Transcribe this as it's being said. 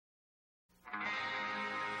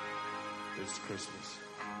It's Christmas.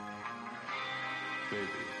 Baby,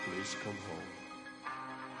 please come home.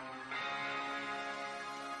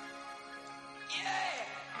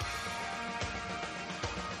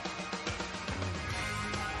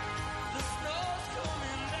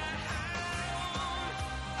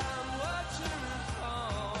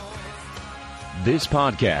 This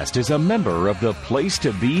podcast is a member of the Place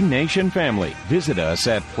to Be Nation family. Visit us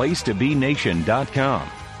at placetobenation.com,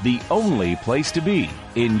 the only place to be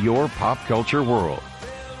in your pop culture world.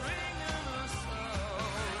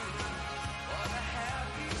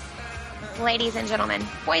 Ladies and gentlemen,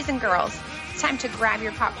 boys and girls, it's time to grab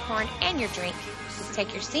your popcorn and your drink. Just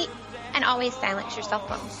take your seat and always silence your cell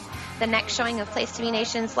phones. The next showing of Place to Be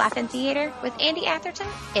Nation's Laugh-In Theater with Andy Atherton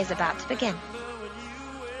is about to begin.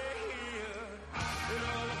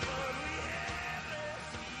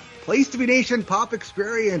 Place to Be Nation Pop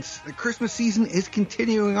Experience. The Christmas season is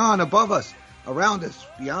continuing on above us, around us,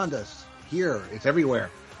 beyond us, here. It's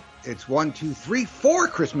everywhere. It's 1, 2, 3, 4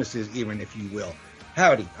 Christmases even, if you will.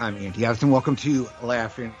 Howdy, I'm Andy Atherton. Welcome to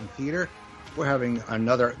Laugh-In Theater. We're having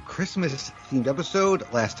another Christmas-themed episode.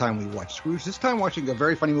 Last time we watched Scrooge. This time watching a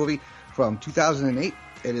very funny movie from 2008.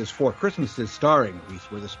 It is Four Christmases, starring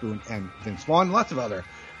Reese Witherspoon and Vince Vaughn. Lots of other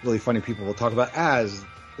really funny people we'll talk about as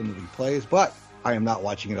the movie plays, but I am not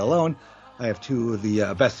watching it alone. I have two of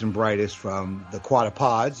the best and brightest from the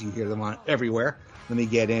Quadapods. You hear them on everywhere. Let me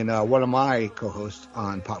get in one of my co-hosts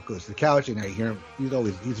on Pop Goes to the Couch, and I hear him.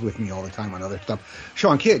 He's with me all the time on other stuff.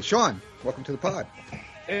 Shawn Kidd. Shawn, welcome to the pod.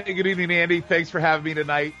 Hey, good evening, Andy. Thanks for having me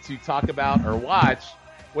tonight to talk about or watch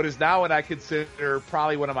what is now what I consider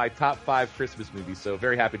probably one of my top 5 Christmas movies. So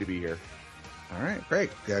very happy to be here. All right, great.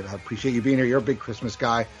 Good. I appreciate you being here. You're a big Christmas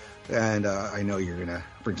guy. And I know you're going to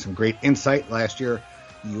bring some great insight. Last year,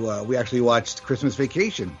 we actually watched Christmas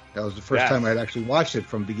Vacation. That was the first time I'd actually watched it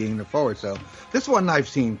from beginning to forward. So this one I've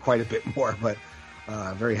seen quite a bit more, but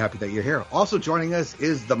very happy that you're here. Also joining us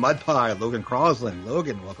is the Mud Pie, Logan Crosland.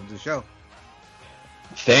 Logan, welcome to the show.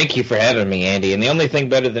 Thank you for having me, Andy. And the only thing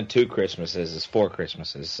better than 2 Christmases is 4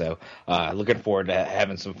 Christmases. So looking forward to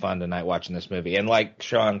having some fun tonight watching this movie. And like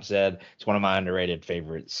Shawn said, it's one of my underrated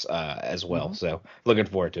favorites as well. Mm-hmm. So looking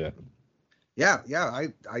forward to it. Yeah. I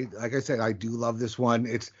like I said, I do love this one.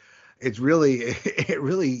 It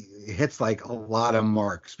really hits like a lot of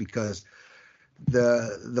marks because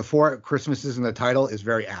the 4 Christmases in the title is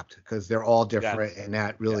very apt because they're all different, and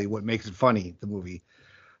that really what makes it funny, the movie.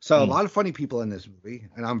 So a lot of funny people in this movie,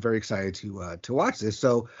 and I'm very excited to watch this.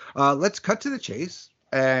 So let's cut to the chase.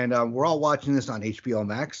 And we're all watching this on HBO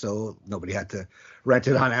Max, so nobody had to rent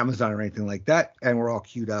it on Amazon or anything like that. And we're all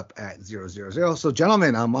queued up at 000. So,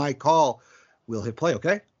 gentlemen, on my call, we'll hit play,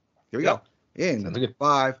 okay? Here we go. In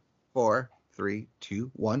 5, 4, 3,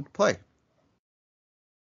 2, 1, play.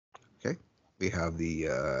 Okay. We have the,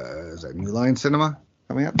 is that New Line Cinema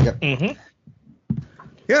coming up? Yep. Mm-hmm.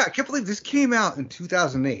 Yeah, I can't believe this came out in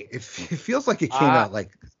 2008. It feels like it came out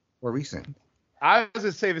like more recent. I was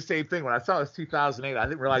going to say the same thing. When I saw it was 2008, I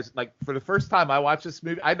didn't realize, like, for the first time I watched this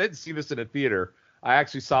movie, I didn't see this in a theater. I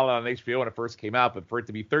actually saw it on HBO when it first came out, but for it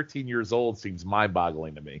to be 13 years old seems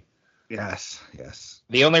mind-boggling to me. Yes.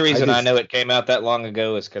 The only reason I know it came out that long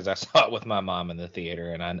ago is because I saw it with my mom in the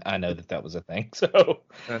theater, and I know that was a thing. So,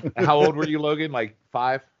 how old were you, Logan? Like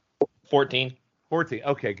 5? 14. 14.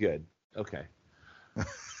 Okay, good. Okay.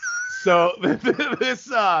 So this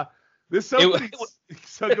opening.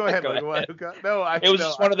 So go ahead. No, it was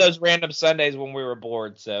just one of those random Sundays when we were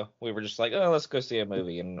bored, so we were just like, oh, let's go see a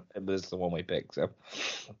movie, and this is the one we picked.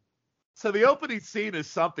 So the opening scene is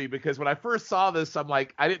something because when I first saw this, I'm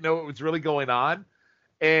like, I didn't know what was really going on,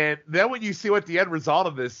 and then when you see what the end result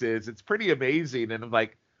of this is, it's pretty amazing, and I'm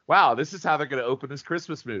like, wow, this is how they're going to open this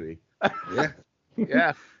Christmas movie.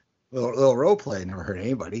 Yeah. little role play never hurt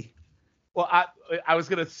anybody. Well, I was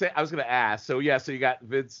gonna ask. So yeah, so you got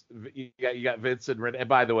Vince, you got Vince and Ren. And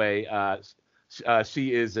by the way,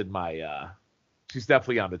 she is in my. She's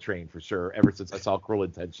definitely on the train for sure. Ever since I saw Cruel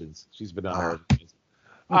Intentions, she's been on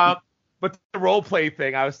her. But the role play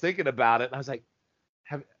thing, I was thinking about it, and I was like,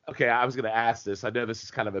 I was gonna ask this. I know this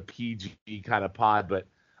is kind of a PG kind of pod, but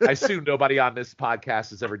I assume nobody on this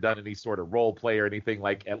podcast has ever done any sort of role play or anything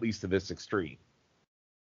like at least to this extreme.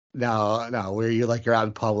 No, where you're out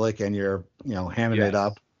in public and you're, hamming it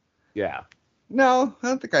up. Yeah. No, I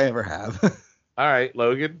don't think I ever have. All right,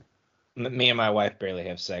 Logan. Me and my wife barely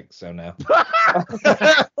have sex, so no.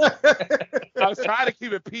 I was trying to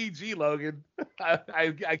keep it PG, Logan.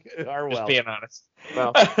 Just being honest.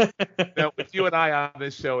 Well, with you and I on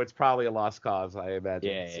this show, it's probably a lost cause, I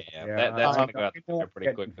imagine. Yeah. That's going to go out there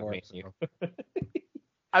pretty quick for me.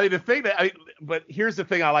 I mean, but here's the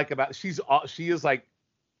thing I like about she is like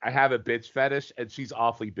I have a bitch fetish, and she's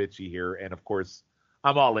awfully bitchy here, and of course,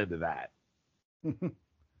 I'm all into that. Yeah,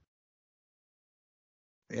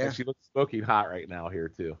 And she looks smoking hot right now here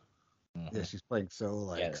too. yeah, she's playing so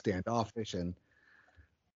like Yeah. standoffish, and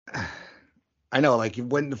I know, like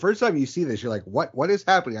when the first time you see this, you're like, what is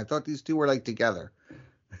happening? I thought these two were like together.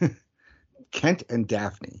 Kent and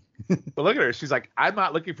Daphne. But look at her. She's like, I'm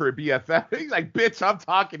not looking for a BFF. He's like, bitch, I'm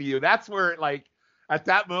talking to you. That's where, like, at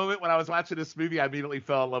that moment when I was watching this movie, I immediately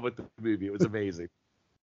fell in love with the movie. It was amazing.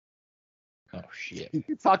 Oh shit.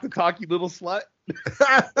 You talk, you little slut.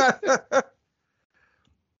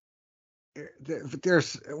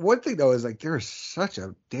 There's one thing though, is like there's such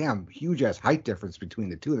a damn huge ass height difference between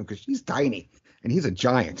the two of them, because she's tiny and he's a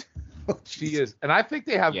giant. She is, and I think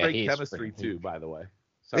they have Yeah, great he is chemistry pretty too. By the way,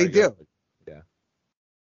 They do. Yeah,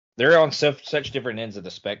 They're on such different ends of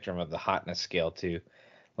the spectrum of the hotness scale too.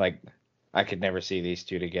 Like, I could never see these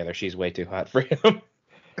two together. She's way too hot for him.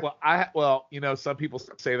 well, you know, some people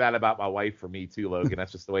say that about my wife for me too, Logan.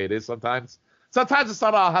 That's just the way it is sometimes. Sometimes it's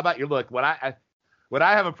not all how about your look. What I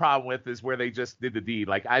have a problem with is where they just did the deed.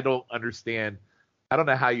 Like, I don't understand. I don't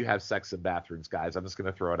know how you have sex in bathrooms, guys. I'm just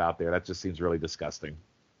going to throw it out there. That just seems really disgusting.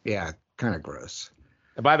 Yeah, kind of gross.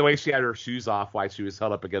 And by the way, she had her shoes off while she was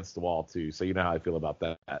held up against the wall too. So you know how I feel about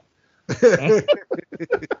that.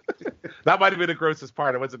 That might have been the grossest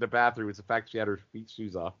part. It wasn't the bathroom. It's the fact she had her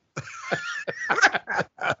shoes off.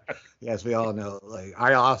 Yes, we all know. Like,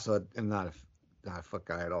 I also am not a foot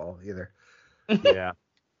guy at all either. Yeah.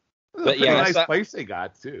 But yeah, nice place they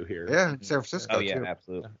got too here. Yeah, San Francisco. Oh yeah, too.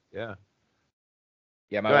 absolutely. Yeah.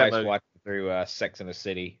 Yeah, my Go ahead, wife's Luke. watching through Sex in the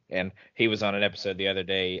City, and he was on an episode the other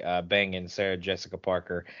day banging Sarah Jessica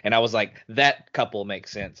Parker, and I was like, that couple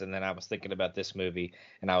makes sense. And then I was thinking about this movie,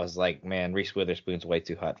 and I was like, man, Reese Witherspoon's way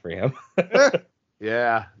too hot for him.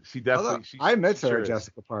 Yeah, she definitely. Although, I met Sarah sure is.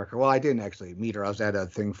 Jessica Parker. Well, I didn't actually meet her. I was at a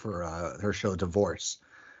thing for her show Divorce,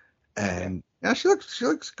 and yeah, she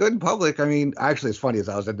looks good in public. I mean, actually, it's funny, as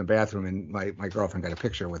I was in the bathroom and my girlfriend got a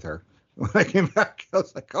picture with her. When I came back, I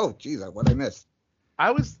was like, oh, geez, what I missed. I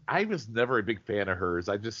was never a big fan of hers.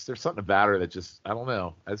 There's something about her that just, I don't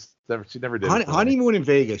know. She never did. it for me. Honeymoon in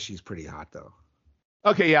Vegas, she's pretty hot though.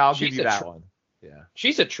 Okay, yeah, I'll She's give you that one. Yeah.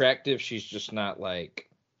 She's attractive. She's just not like,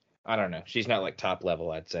 I don't know. She's not like top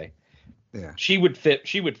level, I'd say. Yeah. She would fit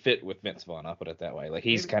with Vince Vaughn. I'll put it that way. Like,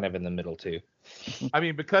 he's kind of in the middle too. I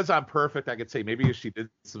mean, because I'm perfect, I could say maybe if she did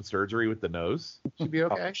some surgery with the nose, she'd be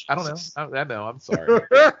okay. I don't know. I know. I'm sorry.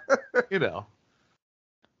 You know.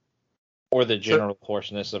 Or the general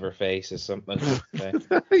coarseness of her face is something.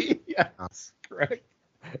 Yes, correct.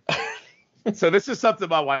 So this is something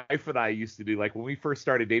my wife and I used to do. Like, when we first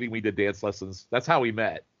started dating, we did dance lessons. That's how we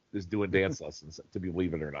met, is doing dance lessons, to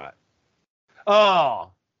believe it or not.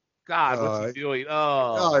 Oh, God, what's he doing?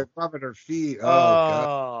 Oh, rubbing her feet.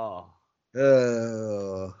 Oh, Oh. God.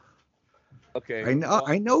 Oh. Okay.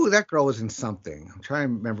 I know that girl was in something. I'm trying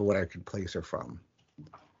to remember what I could place her from.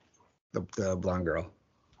 The blonde girl.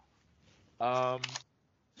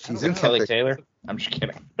 She's in Kelly something. Taylor. I'm just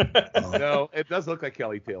kidding. No, it does look like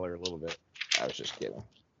Kelly Taylor a little bit. I was just kidding.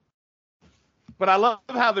 But I love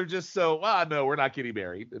how they're just so, no, we're not getting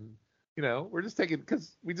married. And, you know, we're just taking,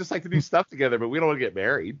 because we just like to do stuff together, but we don't want to get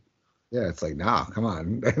married. Yeah, it's like, nah, come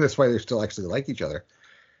on. That's why they still actually like each other.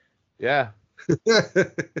 Yeah.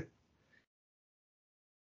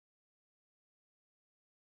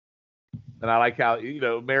 And I like how, you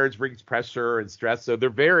know, marriage brings pressure and stress. So they're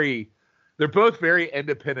both very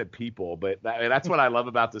independent people. But that's what I love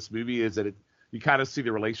about this movie, is that you kind of see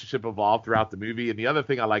the relationship evolve throughout the movie. And the other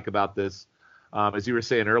thing I like about this, as you were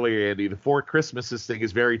saying earlier, Andy, the 4 Christmases thing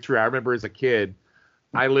is very true. I remember as a kid,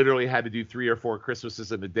 I literally had to do 3 or 4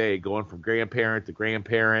 Christmases in a day, going from grandparent to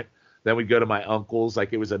grandparent. Then we'd go to my uncle's.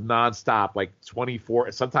 Like, it was a nonstop, like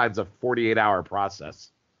 24, sometimes a 48-hour process.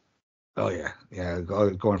 Oh, yeah. Yeah,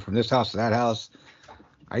 going from this house to that house.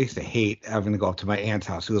 I used to hate having to go up to my aunt's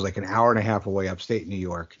house. It was like an hour and a half away upstate New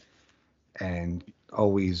York. And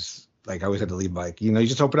always, like, I always had to leave, like, you know, you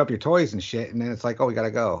just open up your toys and shit, and then it's like, oh, we got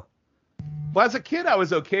to go. Well, as a kid, I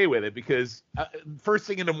was okay with it, because first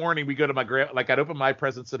thing in the morning, we go to I'd open my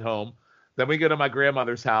presents at home. Then we go to my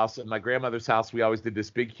grandmother's house. And my grandmother's house, we always did this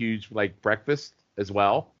big, huge, like, breakfast as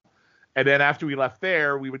well. And then after we left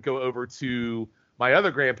there, we would go over to my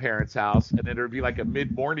other grandparents' house, and then there would be like a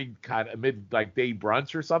mid-morning kind of day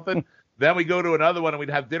brunch or something. Then we go to another one, and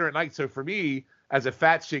we'd have dinner at night. So for me, as a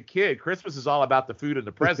fat shit kid, Christmas is all about the food and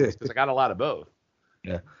the presents, because I got a lot of both.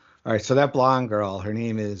 Yeah. All right. So that blonde girl, her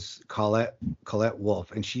name is Colette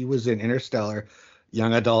Wolfe, and she was in Interstellar,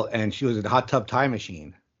 young adult, and she was in Hot Tub Time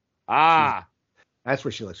Machine. That's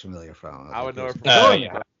where she looks familiar from. I would know her from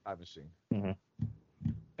yeah. Time Machine. Mm-hmm.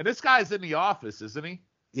 And this guy's in The Office, isn't he?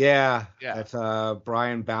 Yeah. Yeah. That's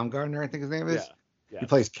Brian Baumgartner, I think his name is. Yeah. He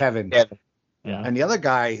plays Kevin. Yeah. And the other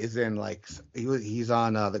guy is in like he's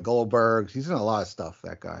on the Goldbergs. He's in a lot of stuff.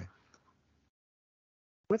 That guy.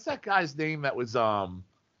 What's that guy's name that was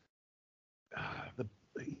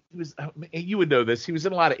you would know this. He was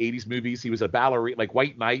in a lot of 80s movies. He was a ballerina, like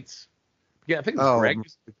White Knights. Yeah, I think it was Greg.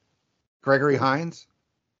 Gregory Hines.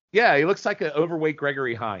 Yeah, he looks like an overweight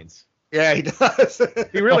Gregory Hines. Yeah, he does.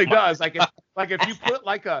 He really does. Like if you put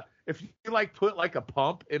like a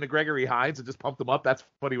pump into Gregory Hines and just pumped him up, that's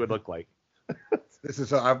what he would look like. This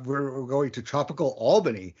is we're going to tropical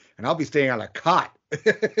Albany, and I'll be staying on a cot.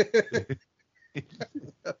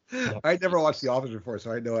 I never watched The Office before,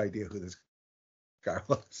 so I had no idea who this guy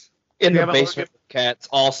was. In the basement with cats,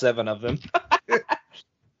 all 7 of them.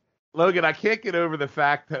 Logan, I can't get over the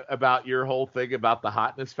fact about your whole thing about the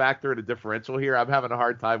hotness factor and the differential here. I'm having a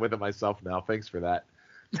hard time with it myself now. Thanks for that.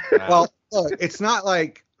 Well, look, it's not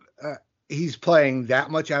like he's playing that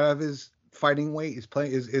much out of his fighting weight. He's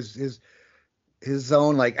playing his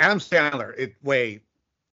zone, like Adam Sandler.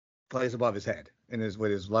 Plays above his head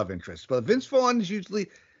with his love interest. But Vince Vaughn is usually.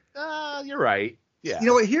 You're right. Yeah. You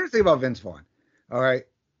know what? Here's the thing about Vince Vaughn. All right,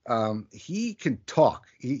 he can talk.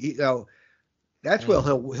 That's where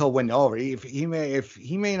he'll win over. He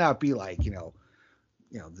may not be like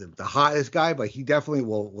the hottest guy, but he definitely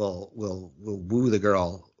will woo the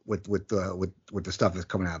girl with the stuff that's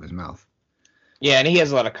coming out of his mouth. Yeah, and he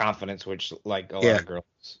has a lot of confidence, which like a lot of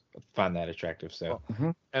girls find that attractive. So,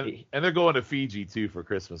 and they're going to Fiji too for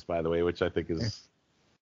Christmas, by the way, which I think is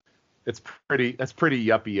that's pretty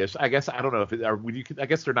yuppie-ish. I guess I don't know if I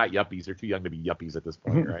guess they're not yuppies. They're too young to be yuppies at this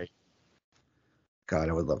point, right? God,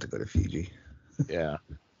 I would love to go to Fiji. Yeah.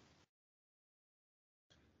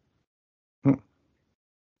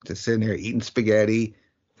 Just sitting there eating spaghetti,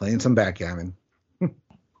 playing some backgammon.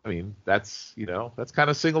 I mean, that's kind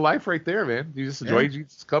of single life right there, man. You just enjoy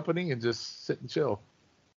Jesus' company and just sit and chill.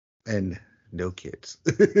 And no kids.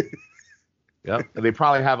 Yep. And they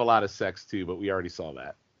probably have a lot of sex too, but we already saw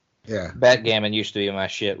that. Yeah. Backgammon used to be my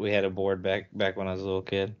shit. We had a board back when I was a little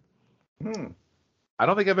kid. I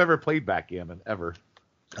don't think I've ever played backgammon ever.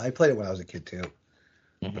 I played it when I was a kid too.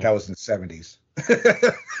 But that was in the 70s.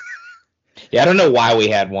 Yeah, I don't know why we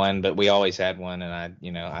had one, but we always had one, and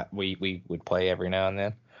we would play every now and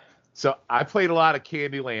then. So I played a lot of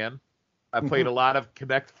Candyland. I played a lot of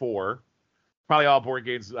Connect 4. Probably all board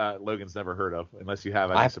games Logan's never heard of, unless you have.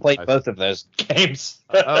 I've played both of those games.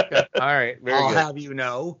 Okay, all right, very I'll good. have you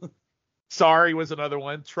know. Sorry was another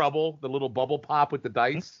one. Trouble, the little bubble pop with the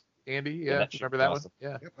dice. Andy, yeah, remember that awesome.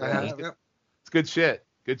 one? Yeah, Yep. It's good shit.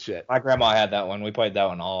 Good shit. My grandma had that one. We played that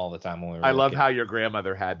one all the time when we were. I love how your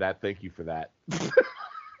grandmother had that. Thank you for that.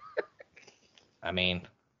 I mean,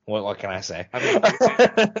 what can I say?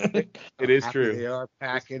 It is true. They are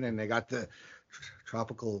packing, and they got the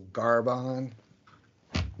tropical garb on,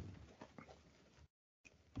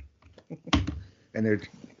 and they're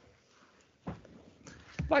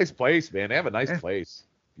nice place, man. They have a nice place.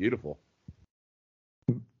 Beautiful.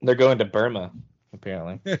 They're going to Burma,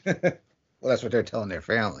 apparently. Well, that's what they're telling their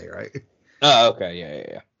family, right? Oh, okay,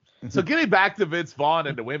 yeah. So getting back to Vince Vaughn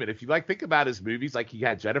and the women, if you think about his movies, like he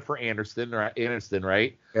had Jennifer Aniston,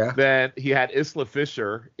 right? Yeah. Then he had Isla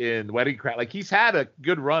Fisher in Wedding Crashers. Like he's had a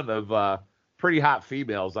good run of pretty hot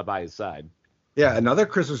females by his side. Yeah, another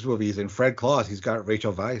Christmas movie is in Fred Claus. He's got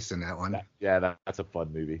Rachel Weisz in that one. That's a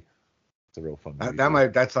fun movie. It's a real fun movie.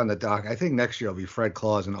 That's on the dock. I think next year will be Fred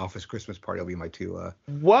Claus and Office Christmas Party will be my two.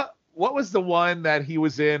 What was the one that he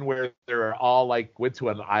was in where they're all like went to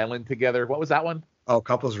an island together? What was that one? Oh,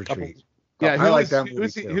 Couples Retreat. Yeah, I like that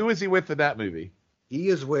movie. Who was he with in that movie? He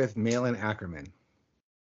is with Malin Ackerman.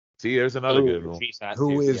 See, there's another good one.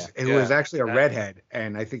 Who is actually a redhead,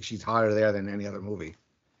 and I think she's hotter there than any other movie.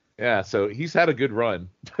 Yeah, so he's had a good run.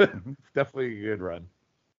 Definitely a good run.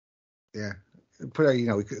 Yeah.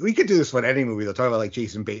 We could do this with any movie. They'll talk about like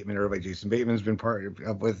Jason Bateman. Everybody, Jason Bateman's been partnered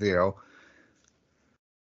with,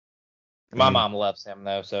 My mom loves him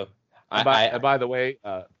though, so. By the way,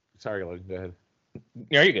 sorry, Logan, go ahead.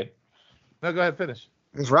 Yeah, you're good. No, go ahead, finish.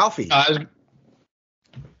 It's Ralphie. I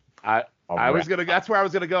was gonna. That's where I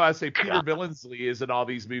was gonna go. I say Peter Billingsley is in all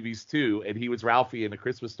these movies too, and he was Ralphie in A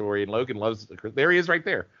Christmas Story, and Logan loves. There he is, right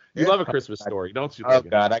there. You love A Christmas Story, don't you? Logan? Oh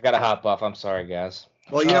God, I gotta hop off. I'm sorry, guys.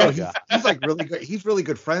 Well, he's like really good. He's really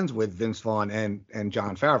good friends with Vince Vaughn and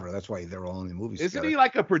Jon Favreau. That's why they're all in the movies. Isn't together. he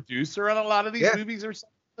like a producer on a lot of these movies or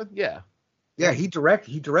something? Yeah. Yeah, he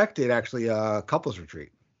directed actually Couples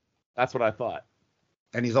Retreat. That's what I thought.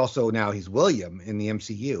 And he's William in the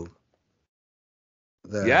MCU.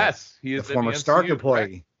 Yes, he is the former the Stark MCU, employee.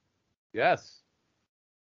 correct? Yes.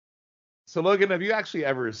 So Logan, have you actually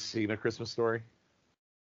ever seen A Christmas Story?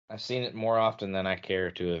 I've seen it more often than I care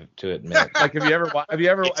to admit. Like, have you ever watched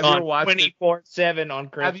it 24/7 on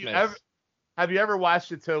Christmas? Have you ever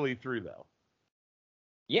watched it totally through though?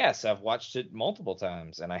 Yes, I've watched it multiple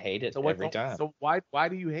times, and I hate it every time. So why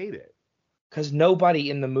do you hate it? Because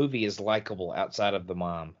nobody in the movie is likable outside of the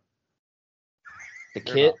mom. The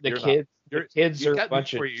kids are a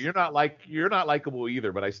bunch of you're not likable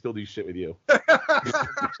either, but I still do shit with you.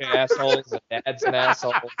 assholes. And dad's an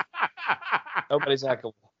asshole. Nobody's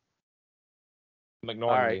likable. I'm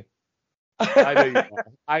ignoring you. I know you are.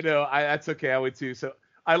 I know. That's okay. I would too. So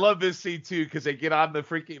I love this scene too because they get on the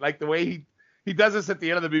freaking like the way he does this at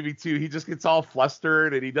the end of the movie too. He just gets all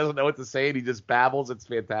flustered and he doesn't know what to say and he just babbles. It's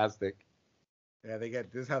fantastic. Yeah, this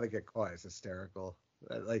is how they get caught. It's hysterical.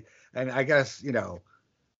 Like, and I guess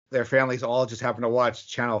their families all just happen to watch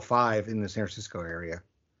Channel 5 in the San Francisco area.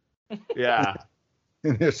 Yeah.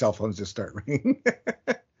 And their cell phones just start ringing.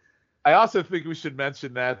 I also think we should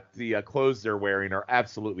mention that the clothes they're wearing are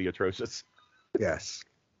absolutely atrocious. Yes.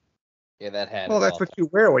 Yeah, that hat. Well, that's what you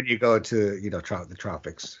wear when you go to the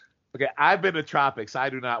tropics. Okay, I've been to tropics. I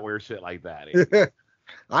do not wear shit like that.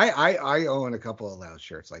 I own a couple of loud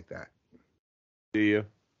shirts like that. Do you?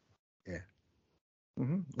 Yeah.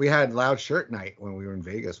 Mm-hmm. We had loud shirt night when we were in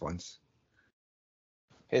Vegas once.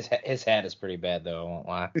 His hat is pretty bad though. I won't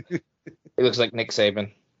lie. He looks like Nick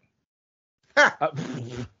Saban.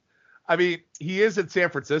 I mean, he is in San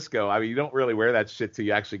Francisco. I mean, you don't really wear that shit till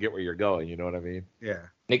you actually get where you're going. You know what I mean? Yeah.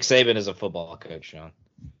 Nick Saban is a football coach, Sean.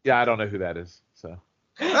 Yeah, I don't know who that is. So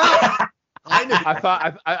I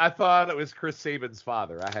thought it was Chris Saban's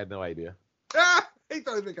father. I had no idea. thought he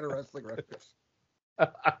was making a wrestling reference.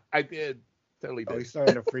 I did. Totally did. Oh, he's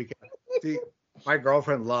starting to freak out. See, my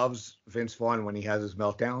girlfriend loves Vince Vaughn when he has his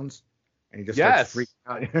meltdowns, and he just starts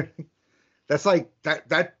freaking out. That's like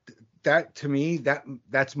that to me.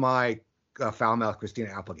 That's my foul mouth Christina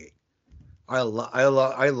Applegate. I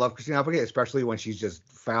love Christina Applegate, especially when she's just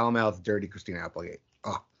foul mouth, dirty Christina Applegate.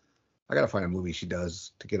 Oh, I gotta find a movie she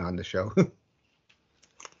does to get on the show.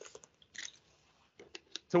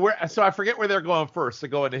 So I forget where they're going first. They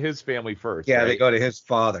go into his family first. Yeah, right? They go to his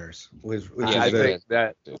father's. I think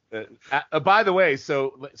that. By the way,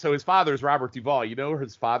 so his father is Robert Duvall. You know,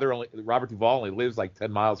 Robert Duvall only lives like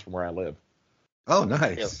 10 miles from where I live. Oh,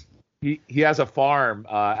 nice. He has a farm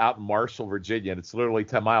out in Marshall, Virginia, and it's literally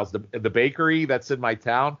 10 miles. The bakery that's in my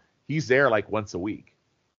town, he's there like once a week.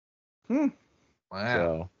 Wow.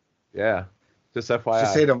 So, yeah. Just FYI.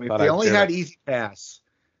 Just say to him, if they only had Easy Pass.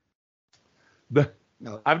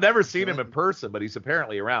 No, I've never seen him in person, but he's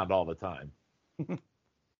apparently around all the time.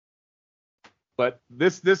 But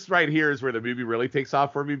this right here is where the movie really takes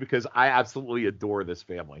off for me because I absolutely adore this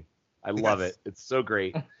family. I love it. It's so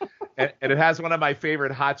great. and it has one of my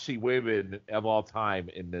favorite hotshot women of all time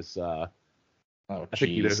in this. I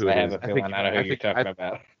think you know who it is. I have a feeling I know who you're talking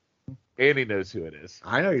about. Andy knows who it is.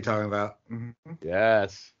 I know who you're talking about. Mm-hmm.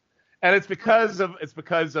 Yes. And it's because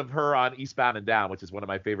of her on Eastbound and Down, which is one of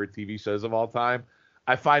my favorite TV shows of all time.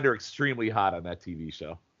 I find her extremely hot on that TV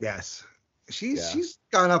show. Yes. She's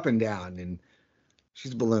gone up and down, and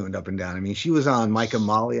she's ballooned up and down. I mean, she was on Mike and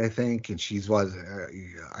Molly, I think, and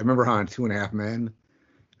I remember her on 2.5 Men.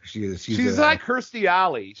 She's like Kirstie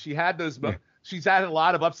Alley. She had those. Yeah. She's had a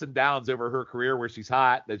lot of ups and downs over her career where she's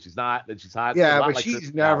hot, then she's not, then she's hot. Yeah, but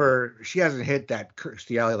she hasn't hit that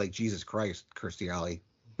Kirstie Alley like Jesus Christ, Kirstie Alley.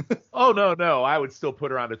 Oh no! I would still put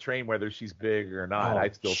her on a train whether she's big or not. I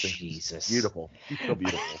still think she's beautiful. She's still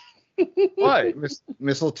beautiful. What?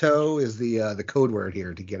 Mistletoe is the code word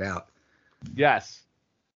here to get out. Yes,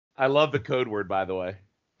 I love the code word. By the way,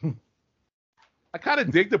 I kind of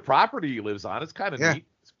dig the property he lives on. It's kind of neat.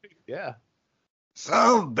 Yeah.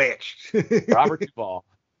 Son of a bitch. Robert Duvall.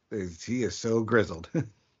 He is so grizzled.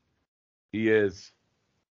 He is.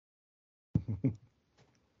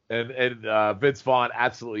 And Vince Vaughn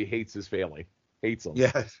absolutely hates his family. Hates them.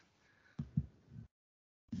 Yes.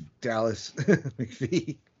 Dallas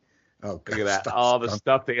McPhee. Oh, God. Look at that. All the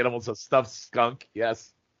stuffed animals, a stuffed skunk.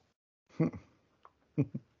 Yes.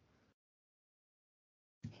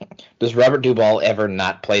 Does Robert Duvall ever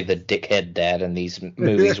not play the dickhead dad in these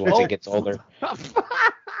movies once he gets older?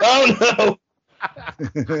 Oh,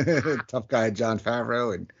 no! Tough guy Jon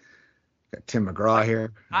Favreau and got Tim McGraw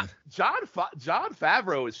here. Jon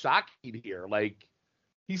Favreau is shocking here. Like,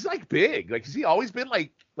 he's like big. Like, has he always been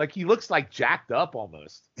like he looks like jacked up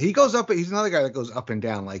almost? He goes up. He's another guy that goes up and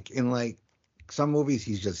down. Like in like some movies,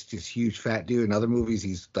 he's just huge fat dude. In other movies,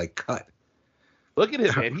 he's like cut. Look at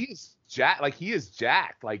him, man. He is jacked. Like he is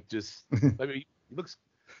jacked. Like just. I mean, he looks.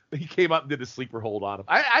 He came up and did a sleeper hold on him.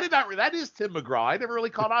 I did not. That is Tim McGraw. I never really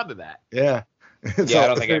caught on to that. Yeah. Yeah, I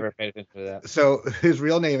don't think I ever paid attention to that. So his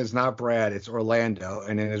real name is not Brad, it's Orlando,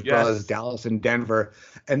 and then his brothers Dallas and Denver,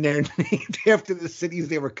 and they're named after the cities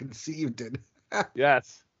they were conceived in.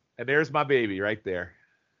 Yes, and there's my baby right there.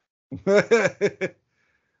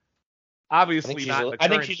 Obviously not. I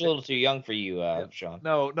think she's a little too young for you, Sean.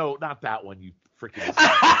 No, not that one. You freaking.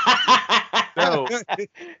 No,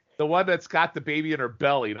 the one that's got the baby in her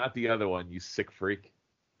belly, not the other one. You sick freak.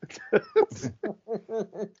 By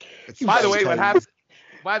the way,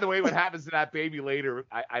 what happens to that baby later,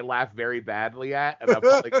 I laugh very badly at, and I'll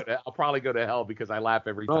probably go to hell because I laugh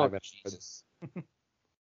every time.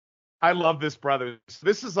 I love this, brother.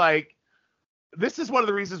 This is one of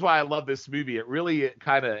the reasons why I love this movie. It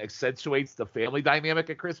kind of accentuates the family dynamic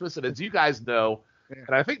at Christmas, and as you guys know.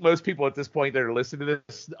 And I think most people at this point that are listening to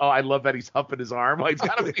this, I love that he's humping his arm. Like, he's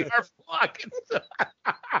got to be our flock.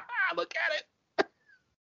 Look at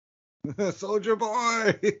it. Soldier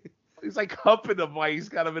boy. He's like humping him while he's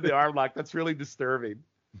got him in the arm lock. That's really disturbing.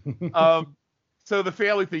 So the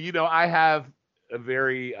family thing, I have a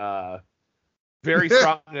very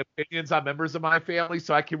strong opinions on members of my family,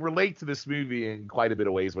 so I can relate to this movie in quite a bit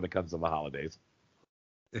of ways when it comes to the holidays.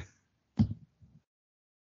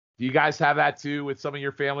 Do you guys have that too with some of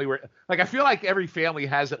your family? Where, like, I feel like every family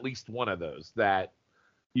has at least one of those that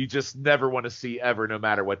you just never want to see ever, no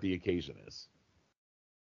matter what the occasion is.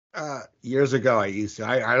 Years ago, I used to.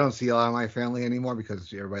 I don't see a lot of my family anymore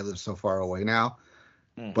because everybody lives so far away now.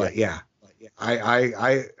 But yeah,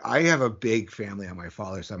 I have a big family on my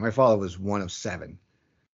father's side. My father was one of 7,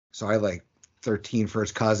 so I have like 13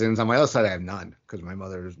 first cousins. On my other side, I have none because my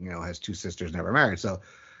mother, has 2 sisters, never married. So.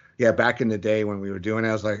 Yeah, back in the day when we were doing it,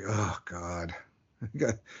 I was like, oh, God,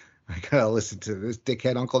 I gotta listen to this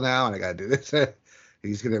dickhead uncle now, and I gotta do this.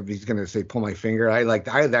 he's gonna say, pull my finger. I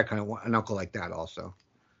had that kind of an uncle like that also,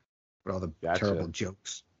 with all the terrible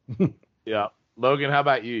jokes. Yeah. Logan, how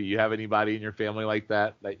about you? You have anybody in your family like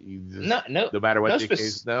that you just, no matter what the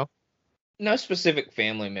occasion? No specific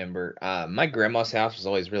family member. My grandma's house was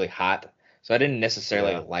always really hot, so I didn't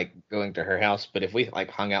necessarily like going to her house, but if we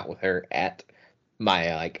like hung out with her at my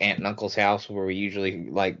aunt and uncle's house where we usually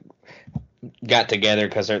got together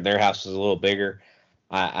because their house was a little bigger.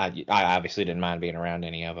 I obviously didn't mind being around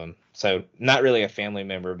any of them. So not really a family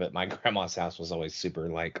member, but my grandma's house was always super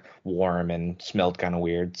warm and smelled kind of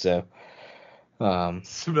weird. So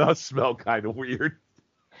smelled kind of weird.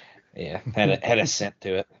 Yeah, had a scent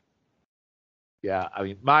to it. Yeah, I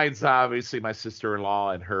mean, mine's obviously my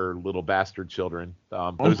sister-in-law and her little bastard children.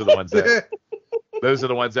 Those are the ones that. Those are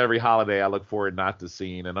the ones every holiday I look forward not to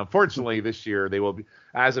seeing. And unfortunately, this year they will be,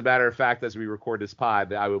 as a matter of fact, as we record this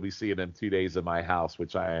pod, I will be seeing them 2 days in my house,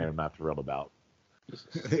 which I am not thrilled about.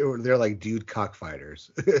 They're like dude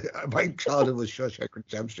cockfighters. My childhood was Shawshank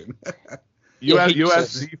Redemption.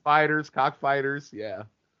 UFC fighters, cockfighters, yeah.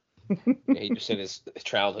 Yeah, he just said his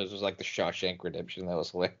childhood was like the Shawshank Redemption. That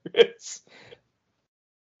was hilarious.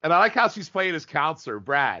 And I like how she's playing his counselor,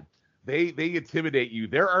 Brad. They intimidate you.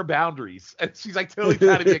 There are boundaries. And she's like totally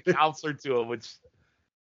trying to be a counselor to him, which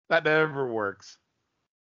that never works.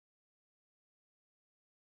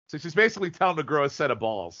 So she's basically telling him to grow a set of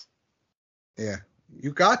balls. Yeah.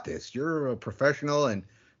 You got this. You're a professional and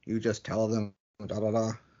you just tell them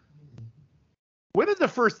da-da-da. When did the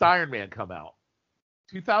first Iron Man come out?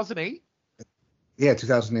 2008? Yeah,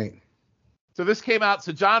 2008. So this came out.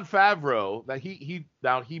 So Jon Favreau, that he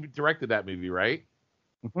directed that movie, right?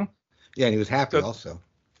 Mm-hmm. Yeah, and he was happy also.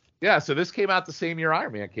 Yeah, so this came out the same year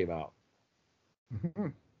Iron Man came out. Mm-hmm.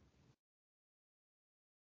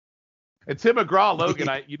 And Tim McGraw, Logan,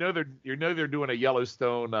 they're doing a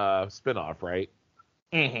Yellowstone spinoff, right?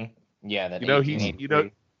 Mm-hmm. Yeah, that. Tim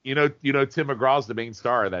McGraw's the main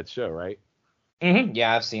star of that show, right? Mm-hmm.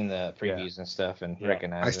 Yeah, I've seen the previews and stuff and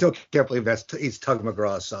recognize. I still can't believe he's Tug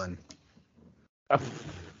McGraw's son. I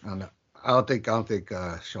don't know. I don't think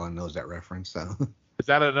Sean knows that reference though. Is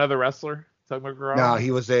that another wrestler, Tug McGraw? No, he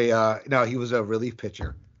was a relief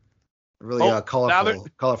pitcher. Really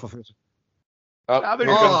colorful pitcher. Now they're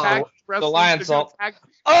the lion salt.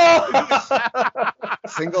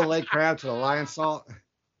 Single leg crab to the lion salt.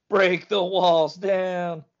 Break the walls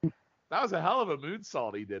down. That was a hell of a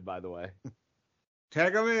moonsault he did, by the way.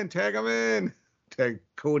 Tag him in. Tag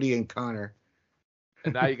Cody and Connor.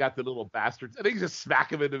 And now you got the little bastards. And they just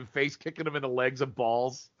smack him in the face, kicking him in the legs and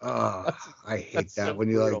balls. Oh, I hate that so when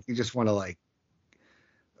you you just want to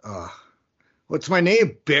what's my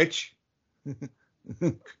name, bitch?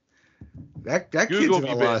 that kid's in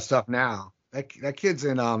a lot of stuff now. That kid's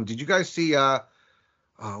in. Did you guys see? What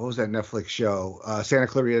was that Netflix show? Santa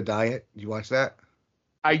Clarita Diet. Did you watch that?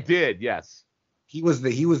 I did, yes. He was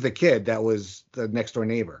the kid that was the next door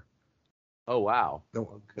neighbor. Oh, wow.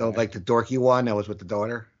 Like the dorky one that was with the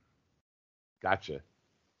daughter. Gotcha.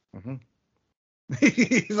 Mm-hmm.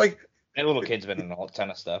 He's like, that little kid's been in a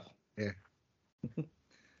ton of stuff. Yeah.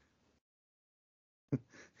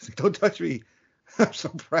 He's like, don't touch me. I'm so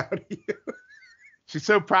proud of you. She's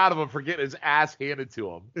so proud of him for getting his ass handed to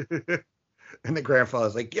him. And the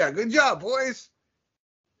grandfather's like, yeah, good job, boys.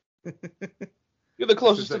 You're the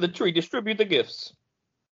closest to the tree. Distribute the gifts.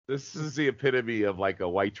 This is the epitome of like a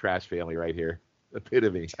white trash family right here.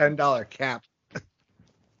 Epitome. $10 cap.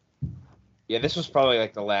 Yeah, this was probably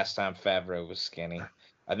like the last time Favreau was skinny.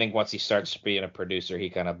 I think once he starts being a producer, he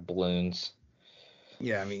kind of balloons.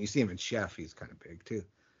 Yeah, I mean, you see him in Chef. He's kind of big, too.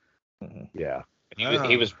 Mm-hmm. Yeah.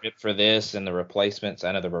 He was ripped for this and the Replacements.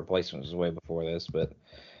 I know the Replacements was way before this, but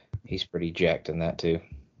he's pretty jacked in that, too.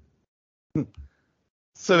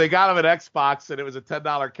 So they got him an Xbox, and it was a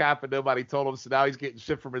 $10 cap, and nobody told him. So now he's getting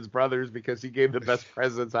shit from his brothers because he gave the best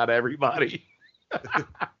presents out of everybody.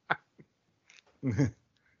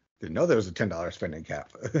 Didn't know there was a $10 spending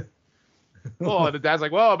cap. Oh, and the dad's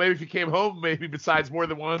like, well, maybe if you came home, maybe besides more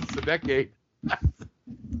than once a decade.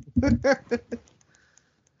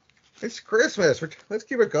 It's Christmas. Let's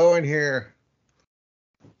keep it going here.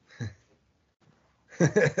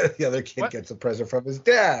 The other kid gets a present from his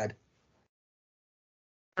dad.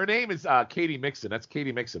 Her name is Katie Mixon. That's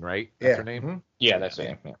Katie Mixon, right? That's her name? Mm-hmm. Yeah, that's her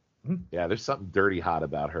name. Yeah. Yeah, there's something dirty hot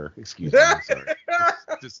about her. Excuse me. I'm sorry.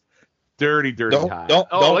 Just dirty hot. Don't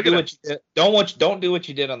do what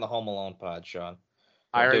you did on the Home Alone pod, Sean.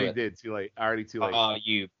 I already did. Too late. Oh,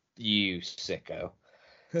 you sicko.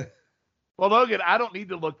 Well, Logan, I don't need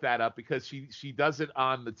to look that up because she does it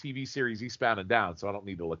on the TV series Eastbound and Down, so I don't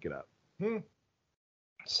need to look it up.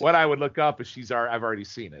 What I would look up is I've already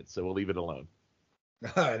seen it, so we'll leave it alone.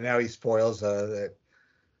 Now he spoils that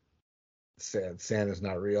Santa's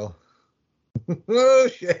not real. Oh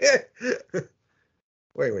shit!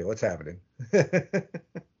 Wait, what's happening?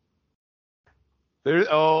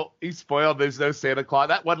 He's spoiled. There's no Santa Claus.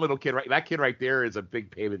 That one little kid, that kid right there is a big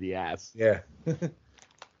pain in the ass. Yeah.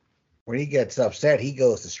 When he gets upset, he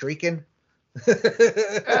goes to streaking.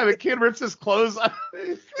 Yeah, the kid rips his clothes off.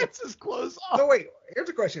 So wait, here's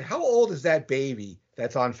a question. How old is that baby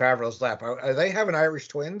that's on Favreau's lap? Are they having Irish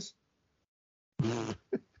twins?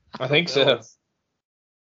 I think so.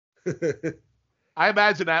 I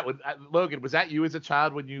imagine that when Logan, was that you as a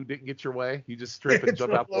child when you didn't get your way? You just strip and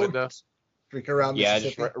jump out the window? Streak around I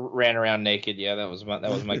just ran around naked. Yeah, that was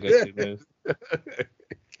my go-to move.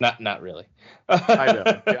 Not really. I know.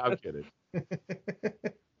 Yeah, I'm kidding.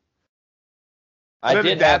 I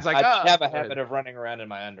did have a habit of running around in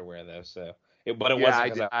my underwear though, but it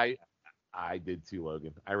wasn't. I did too,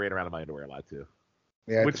 Logan. I ran around in my underwear a lot too.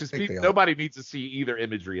 Yeah, which is nobody needs to see either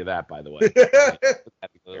imagery of that, by the way.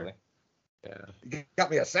 Absolutely. Yeah. You got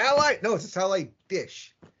me a satellite? No, it's a satellite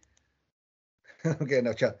dish. Okay,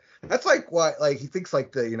 no, that's like what, like he thinks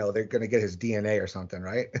like they're gonna get his DNA or something,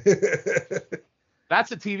 right?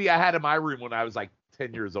 That's a TV I had in my room when I was like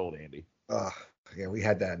 10 years old, Andy. Yeah, we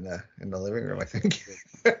had that in the living room, I think.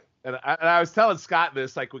 and I was telling Scott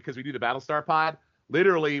this, like, because we do the Battlestar pod.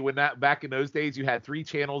 Literally, back in those days, you had 3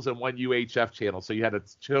 channels and 1 UHF channel, so you had a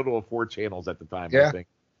total of 4 channels at the time. Yeah, I think.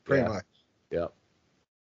 Pretty much. Yep.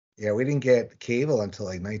 Yeah, we didn't get cable until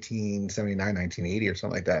like 1979, 1980 or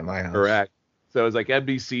something like that in my house. Correct. So it was like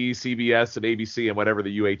NBC, CBS, and ABC, and whatever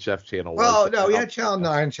the UHF channel was. Oh, no, we had Channel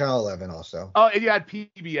 9, Channel 11 also. Oh, and you had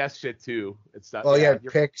PBS shit, too. And stuff. Well, yeah,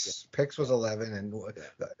 Pix. Pix was 11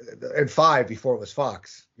 and 5 before it was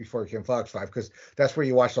Fox, before it became Fox 5, because that's where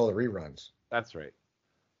you watched all the reruns. That's right.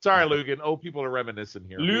 Sorry, Lugan. Old people are reminiscing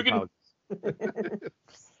here. Lugan.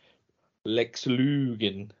 Lex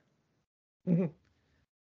Lugan.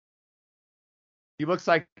 He looks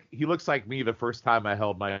like me the first time I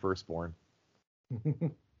held my firstborn.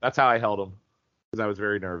 That's how I held him, because I was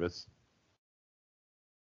very nervous.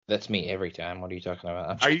 That's me every time. What are you talking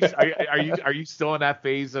about? Are you still in that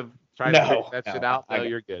phase of trying to figure that shit out? No,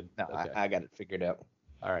 you're good. No, okay. I got it figured out.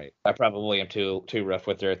 All right. I probably am too rough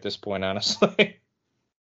with her at this point, honestly.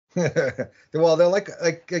 Well, they're like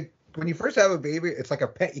when you first have a baby, it's like a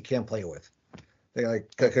pet you can't play with. They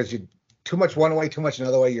because you too much one way, too much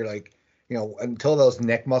another way. You're like, until those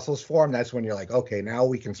neck muscles form, that's when you're like, okay, now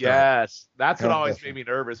we can start. Yes, that's what always made me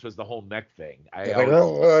nervous was the whole neck thing.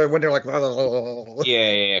 When they're like,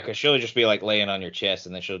 yeah, because she'll just be like laying on your chest,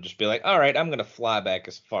 and then she'll just be like, all right, I'm gonna fly back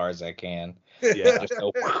as far as I can. Yeah, just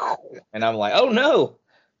go, and I'm like, oh no.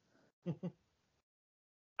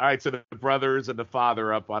 All right, so the brothers and the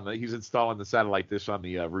father he's installing the satellite dish on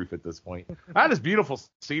the roof at this point. That is beautiful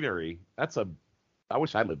scenery. That's I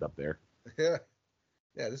wish I lived up there. Yeah.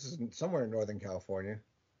 Yeah, this is somewhere in Northern California.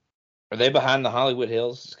 Are they behind the Hollywood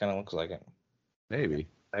Hills? It kind of looks like it. Maybe.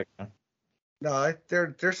 No,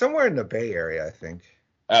 they're somewhere in the Bay Area, I think.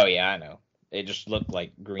 Oh yeah, I know. They just look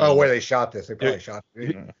like green. Oh, where they shot this? They probably shot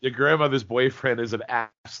it. Your grandmother's boyfriend is an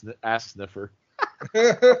ass sniffer.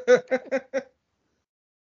 Well,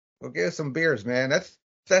 get us some beers, man.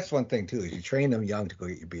 That's one thing too. Is you train them young to go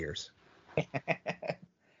get your beers.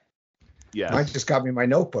 Yeah. Mine just got me my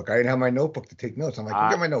notebook. I didn't have my notebook to take notes. I'm like, go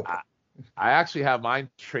get my notebook. I actually have mine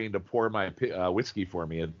trained to pour my whiskey for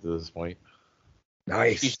me at this point.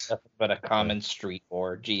 Nice. She's nothing but a common street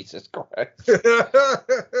whore. Jesus Christ.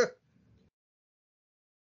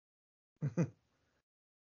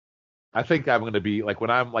 I think I'm going to be like, when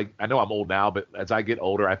I'm like, I know I'm old now, but as I get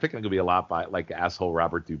older, I think I'm going to be a lot like asshole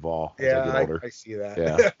Robert Duvall as I get older. I see that.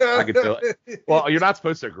 Yeah, I can feel it. Well, you're not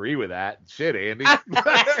supposed to agree with that. Shit, Andy.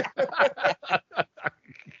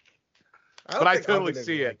 But I totally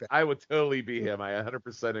see it. I would totally be him. I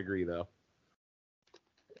 100% agree, though.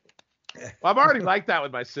 Well, I'm already like that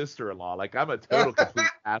with my sister-in-law. Like, I'm a total complete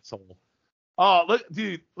asshole. Oh, look,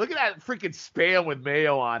 dude, look at that freaking Spam with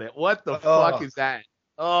mayo on it. What the fuck is that?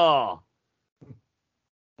 Oh,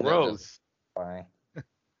 gross. Fine.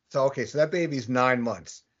 So, okay, so that baby's 9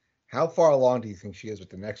 months. How far along do you think she is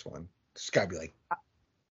with the next one? It's got to be like...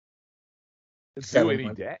 It's due any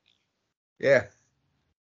day. Yeah.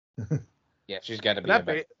 Yeah, she's got to be That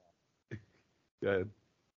about... Good.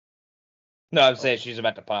 No, I'm saying she's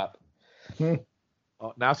about to pop. Oh,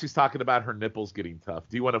 now she's talking about her nipples getting tough.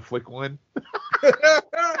 Do you want to flick one?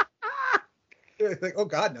 Like, oh,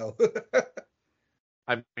 God, no.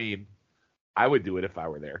 I mean, I would do it if I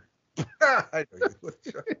were there. I know you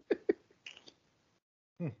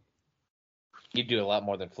would. You do a lot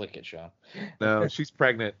more than flick it, Sean. No, she's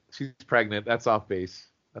pregnant. She's pregnant. That's off base.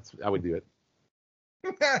 I would do it.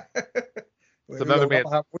 We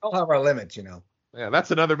all have our limits, you know. Yeah,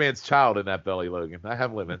 that's another man's child in that belly, Logan. I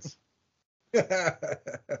have limits. All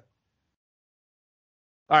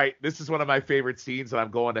right, this is one of my favorite scenes, and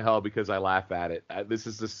I'm going to hell because I laugh at it.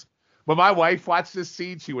 When my wife watched this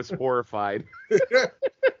scene, she was horrified.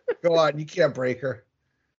 Go on, you can't break her.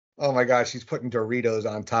 Oh my gosh, she's putting Doritos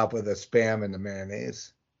on top of the Spam and the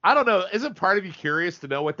mayonnaise. I don't know. Isn't part of you curious to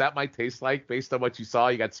know what that might taste like based on what you saw?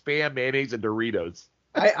 You got Spam, mayonnaise, and Doritos.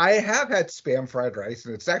 I have had Spam fried rice,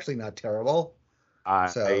 and it's actually not terrible.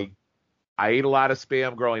 I ate a lot of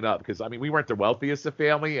Spam growing up because, I mean, we weren't the wealthiest of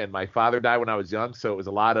family, and my father died when I was young, so it was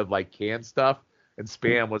a lot of, like, canned stuff, and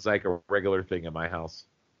Spam was, like, a regular thing in my house.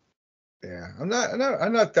 Yeah, I'm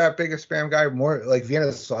not that big a Spam guy. More like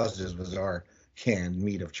Vienna sausages was our canned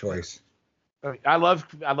meat of choice. I love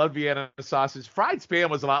Vienna sausage. Fried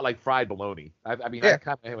Spam was a lot like fried bologna. I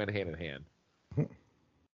kind of went hand in hand.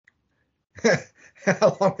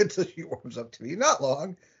 How long until she warms up to me? Not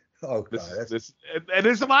long. Oh God, and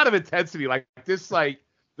there's a lot of intensity. Like this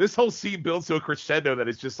whole scene builds to a crescendo that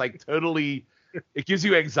is just like totally. It gives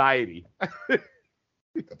you anxiety.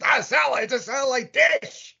 It's a satellite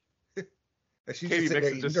dish. Katie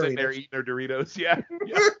Mixon just sitting there eating her Doritos. Yeah.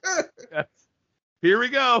 Yes. Here we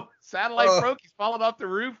go. Satellite broke. He's falling off the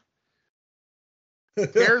roof.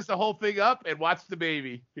 Tears the whole thing up and watch the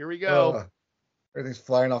baby. Here we go. Everything's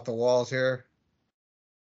flying off the walls here.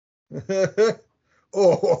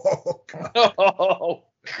 Oh, God. Oh,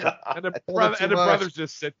 God. And the brothers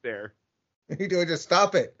just sit there. You do it. Just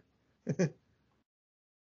stop it.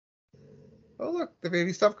 Oh, look. The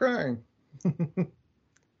baby stopped crying.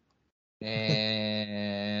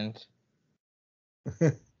 And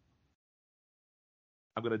I'm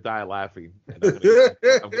going to die laughing. And I'm going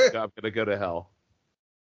to go to hell.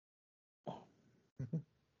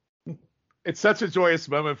 It's such a joyous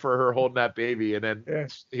moment for her holding that baby. And then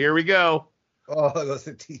here we go. Oh, that's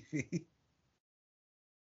the TV.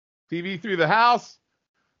 TV through the house.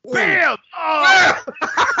 Ooh. Bam! Oh!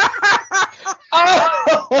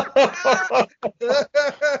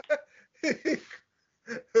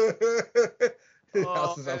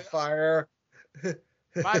 House is on fire.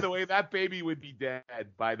 By the way, that baby would be dead,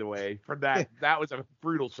 by the way. From that was a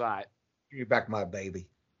brutal shot. Give me back my baby.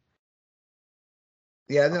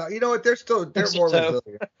 Yeah, no, you know what? They're more resilient.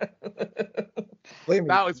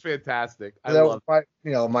 That was fantastic. I love my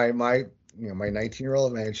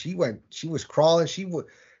 19-year-old, man, she was crawling. She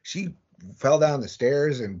fell down the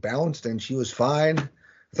stairs and bounced, and she was fine. I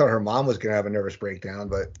thought her mom was going to have a nervous breakdown,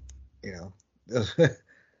 but,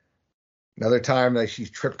 another time, like, she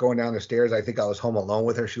tripped going down the stairs. I think I was home alone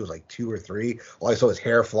with her. She was like 2 or 3. All I saw was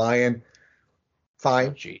hair flying.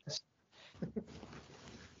 Fine. Jeez.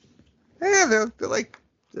 Yeah, they're like,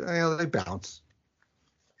 they bounce.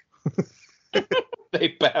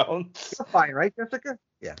 They bounce. Fine, right, Jessica?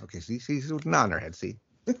 Yeah. Okay. See, she's nodding her head. See,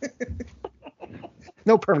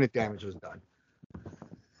 no permanent damage was done.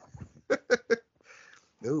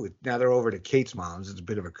 Ooh, now they're over to Kate's mom's. It's a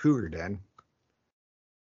bit of a cougar den.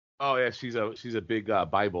 Oh yeah, she's a big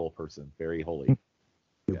Bible person, very holy.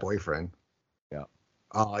 Your boyfriend. Yeah.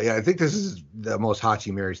 Oh yeah, I think this is the most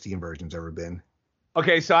Hachi Mary Steenburgen's ever been.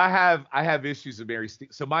 Okay, so I have issues with Mary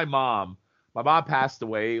Steenburgen. So my mom passed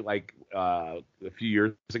away like a few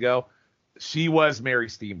years ago. She was Mary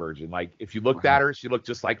Steenburgen. Like if you looked at her, she looked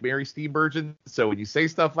just like Mary Steenburgen. So when you say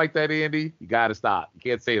stuff like that, Andy, you got to stop. You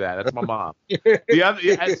can't say that. That's my mom.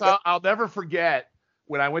 So I'll never forget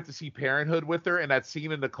when I went to see Parenthood with her, and that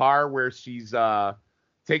scene in the car where she's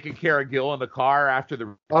taking care of Gil in the car after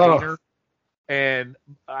the retainer. And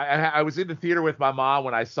I was in the theater with my mom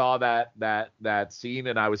when I saw that scene,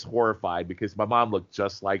 and I was horrified because my mom looked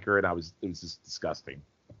just like her, and it was just disgusting.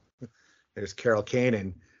 There's Carol Kane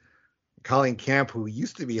and Colleen Camp, who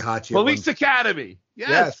used to be Hachi. Police Academy.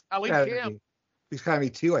 Yes, Colleen Camp. Police Academy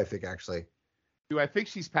 2, I think, actually. I think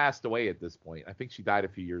she's passed away at this point. I think she died a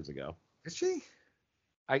few years ago. Is she?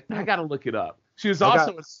 I got to look it up. She was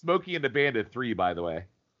also in Smokey and the Bandit 3, by the way.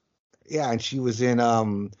 Yeah, and she was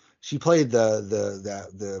in she played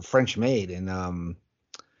the French maid in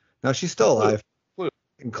no, she's still alive. Clue.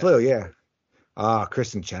 In Clue, yeah.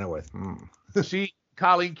 Kristen Chenoweth.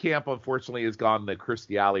 Colleen Camp, unfortunately, has gone the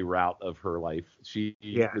Kirstie Alley route of her life. She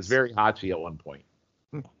was very Hachi at one point.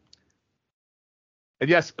 And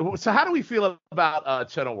yes, so how do we feel about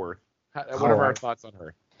Chenoweth? What are our thoughts on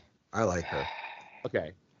her? I like her.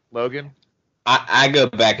 Okay. Logan? I go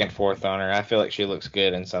back and forth on her. I feel like she looks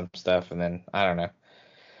good in some stuff, and then, I don't know.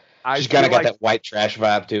 She's kind of got that white trash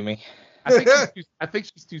vibe to me. I think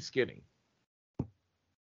she's too skinny.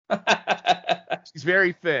 She's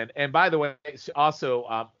very thin. And by the way, she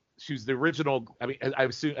was the original. I mean, I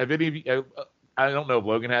assume, have any of you, I don't know if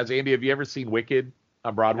Logan has. Andy, have you ever seen Wicked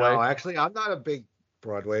on Broadway? No, actually, I'm not a big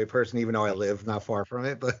Broadway person, even though I live not far from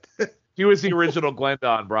it. But she was the original Glenda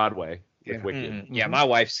on Broadway with Wicked. Mm-hmm. Yeah, my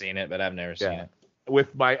wife's seen it, but I've never seen it.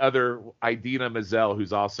 With my other Idina Menzel,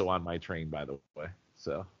 who's also on my train, by the way.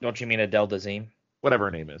 So don't you mean Adele Dazeem? Whatever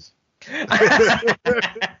her name is.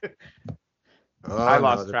 I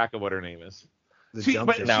lost track of what her name is.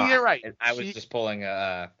 You're right. I was just pulling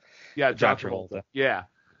John Travolta. Yeah.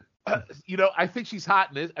 I think she's hot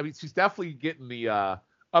in this. I mean, she's definitely getting the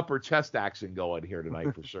upper chest action going here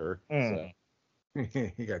tonight for sure. So.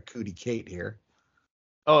 You got Cootie Kate here.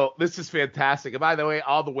 Oh, this is fantastic. And by the way,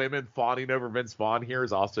 all the women fawning over Vince Vaughn here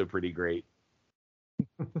is also pretty great.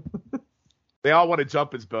 They all want to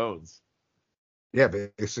jump his bones. Yeah,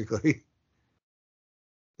 basically.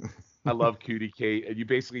 I love Cootie Kate. And you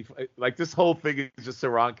basically, like, this whole thing is just so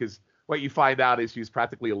wrong because what you find out is she was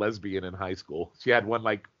practically a lesbian in high school. She had one,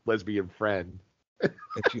 like, lesbian friend.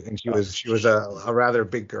 and she was a rather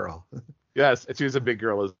big girl. Yes, and she was a big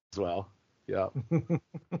girl as well. Yeah.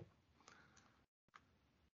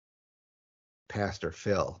 Pastor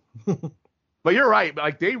Phil. But you're right.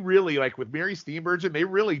 Like, they really, like, with Mary Steenburgen, they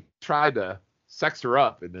really tried to sex her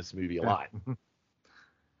up in this movie a lot.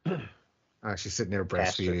 She's sitting there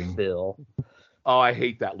breastfeeding. Phil. Oh, I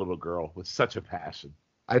hate that little girl with such a passion.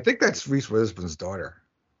 I think that's Reese Witherspoon's daughter.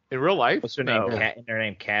 In real life? What's her name? Her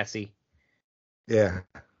name Cassie. Yeah.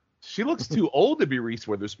 She looks too old to be Reese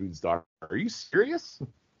Witherspoon's daughter. Are you serious?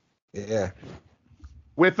 Yeah.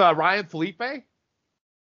 With Ryan Felipe? I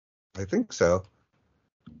think so.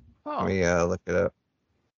 Oh. Let me look it up.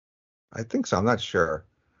 I think so. I'm not sure.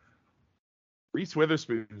 Reese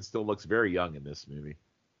Witherspoon still looks very young in this movie.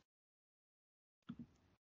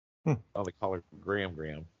 Oh, they call her Graham.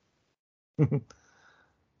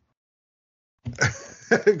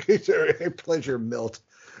 Pleasure Milt.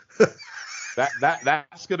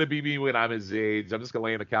 That's gonna be me when I'm his age. I'm just gonna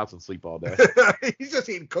lay on the couch and sleep all day. He's just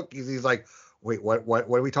eating cookies. He's like, wait, what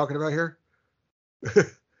are we talking about here?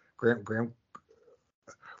 Graham.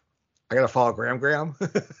 I gotta follow Graham.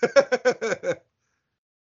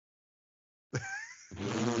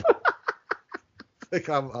 Like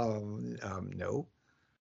no.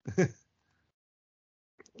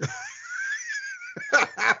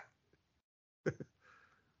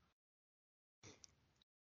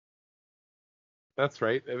 That's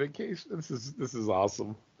right. Vacation. This is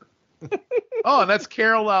awesome. Oh, and that's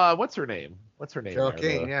Carol. What's her name? Carol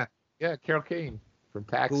Kane. Yeah. Yeah, Carol Kane from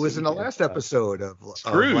Taxi. Who was in the last episode of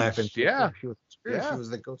Scrooge? Laughing. Yeah. She was Scrooge. Yeah. She was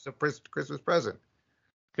the ghost of Christmas Present.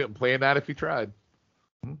 Couldn't plan that if you tried.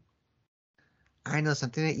 I know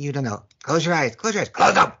something that you don't know. Close your eyes. Close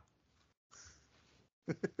them.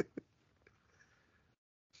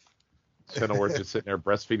 Chenoweth just sitting there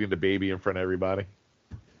breastfeeding the baby in front of everybody.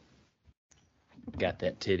 Got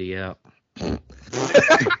that titty out. I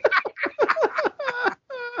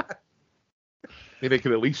mean, they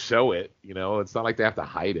could at least show it. You know, it's not like they have to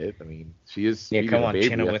hide it. I mean, she is. Yeah, come on, baby.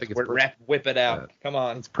 Chenoweth. Whip it out. Come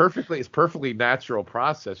on. It's perfectly natural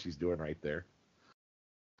process she's doing right there.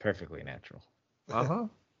 Perfectly natural. Uh-huh.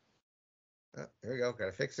 There we go.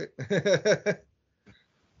 Gotta fix it.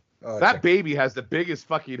 That baby has the biggest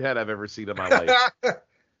fucking head I've ever seen in my life.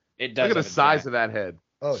 It does. Look at the size of that head.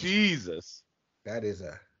 Oh, Jesus. That is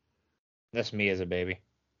a. That's me as a baby.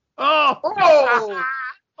 Oh.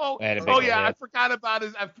 Yeah. I forgot about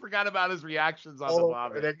his reactions on the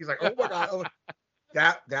vomit. And then he's like, "Oh my god!" Oh,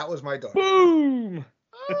 that was my daughter. Boom.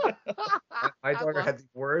 My daughter had the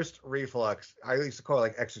worst reflux. I used to call it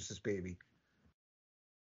like Exorcist baby.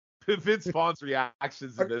 Vince Vaughn's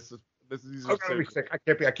reactions to this. These are I'm gonna be sick. I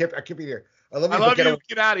can't be here. I love you.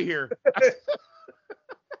 Get out of here.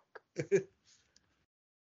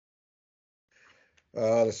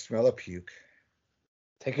 Oh, the smell of puke.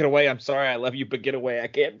 Take it away. I'm sorry. I love you, but get away. I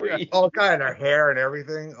can't breathe. All kind of hair and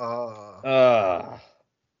everything. I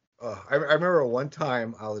remember one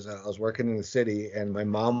time I was working in the city and my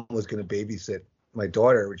mom was going to babysit my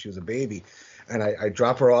daughter when she was a baby, and I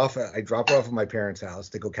drop her off. I drop her off at my parents' house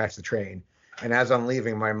to go catch the train. And as I'm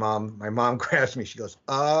leaving, my mom grabs me. She goes,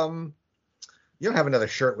 "You don't have another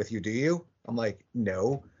shirt with you, do you?" I'm like,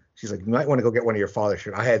 "No." She's like, "You might want to go get one of your father's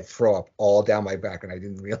shirts." I had throw up all down my back, and I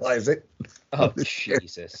didn't realize it. Oh,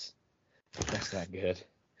 Jesus. That's not good.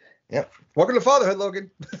 Yep. Welcome to fatherhood,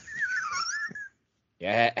 Logan.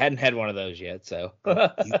 Yeah, I hadn't had one of those yet, so.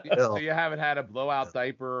 So you haven't had a blowout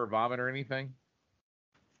diaper or vomit or anything?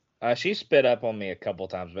 She spit up on me a couple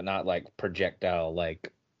times, but not like projectile,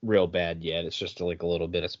 like real bad yet. It's just like a little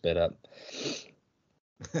bit of spit up.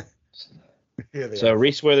 So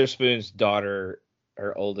Reese Witherspoon's daughter,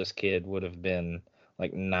 her oldest kid, would have been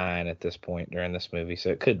like 9 at this point during this movie, so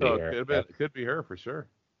it could be her. It could be her for sure.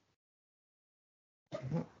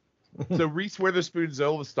 So Reese Witherspoon's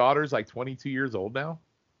oldest daughter is like 22 years old now?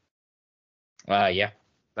 Yeah.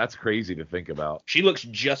 That's crazy to think about. She looks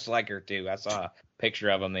just like her too. I saw a picture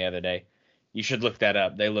of them the other day. You should look that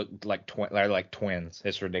up. They look like they're like twins.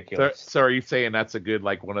 It's ridiculous. So are you saying that's a good,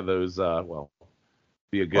 like one of those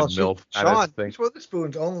be a good MILF Shawn, thing? Reese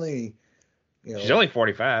Witherspoon's only, she's only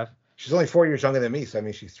 45. She's only 4 years younger than me, so I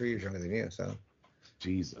mean she's 3 years younger than you. So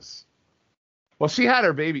Jesus. Well, she had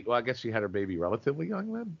her baby. Well, I guess she had her baby relatively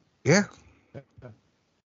young then. Yeah.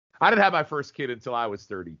 I didn't have my first kid until I was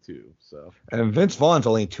 32. So. And Vince Vaughn's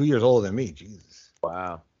only 2 years older than me. Jesus.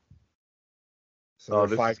 Wow. So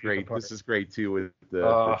this is great. Apart. This is great too with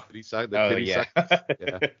the titty suckers. Yeah.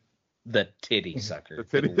 The titty suckers.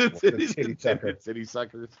 The titty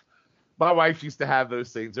suckers. My wife used to have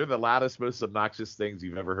those things. They're the loudest, most obnoxious things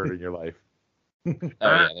you've ever heard in your life.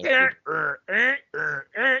 Now we're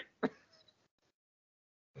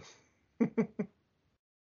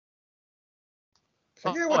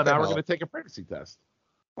going to take a pregnancy test.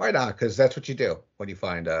 Why not? Because that's what you do when you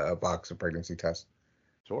find a box of pregnancy tests.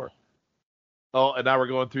 Sure. Oh, and now we're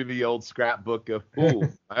going through the old scrapbook of,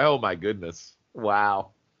 oh my goodness.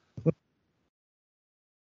 Wow.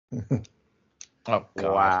 Oh,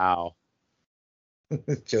 God. Wow.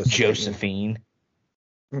 Josephine.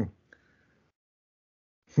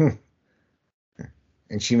 And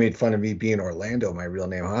she made fun of me being Orlando, my real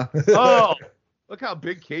name, huh? Oh, look how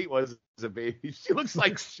big Kate was as a baby. She looks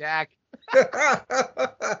like Shaq.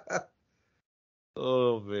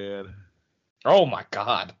 Oh, man. Oh, my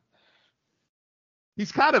God.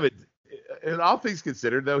 He's kind of in all things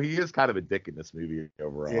considered, though, he is kind of a dick in this movie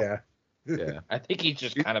overall. Yeah. I think he's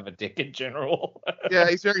just kind of a dick in general. Yeah,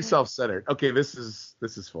 he's very self-centered. Okay, this is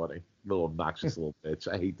funny. Little obnoxious little bitch.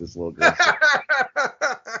 I hate this little girl.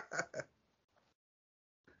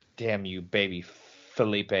 Damn you, baby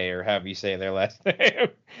Felipe, or however you say their last name.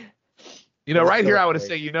 Right here, I would have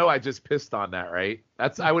said, I just pissed on that, right?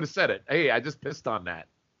 I would have said it. Hey, I just pissed on that.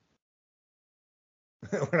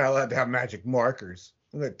 We're not allowed to have magic markers.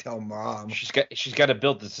 I'm gonna tell Mom. She's got to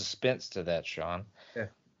build the suspense to that, Shawn. Yeah.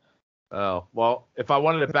 Oh, well, if I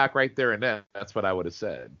wanted it back right there and then, that's what I would have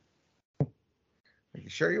said. Are you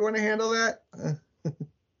sure you want to handle that?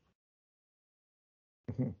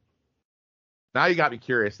 Now you got me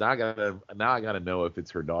curious. Now I gotta know if it's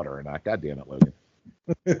her daughter or not. God damn it, Logan.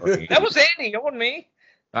 That was Andy, not me.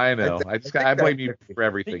 I know. I blame you for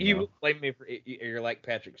everything. You blame me for you're like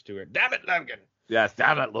Patrick Stewart. Damn it, Logan. Yes,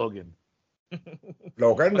 damn it, Logan.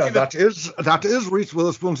 Logan, that is Reese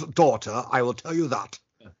Witherspoon's daughter. I will tell you that.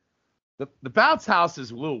 The bounce house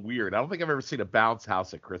is a little weird. I don't think I've ever seen a bounce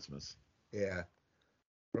house at Christmas. Yeah.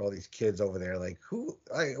 All these kids over there, like, who?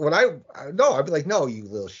 I'd be like, no, you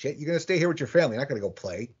little shit. You're gonna stay here with your family. You're not gonna go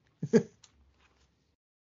play.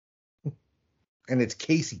 And it's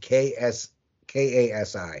Casey, Kasi.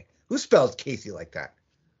 Who spells Casey like that?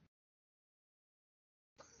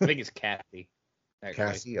 I think it's Kathy. Actually.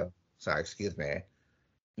 Cassie. Oh, sorry, excuse me.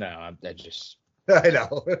 No, I just. I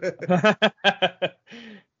know.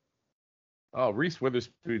 Oh, Reese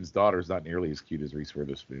Witherspoon's daughter's not nearly as cute as Reese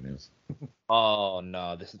Witherspoon is. Oh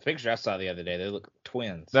no, this is the picture I saw the other day. They look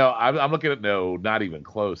twins. No, I'm looking at not even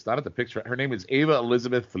close. Not at the picture. Her name is Ava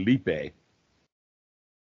Elizabeth Felipe.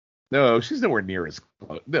 No, she's nowhere near as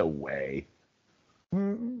close. No way.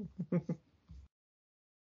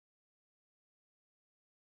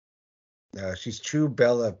 She's True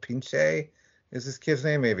Bella Pinche. Is this kid's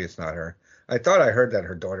name? Maybe it's not her. I thought I heard that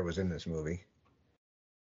her daughter was in this movie.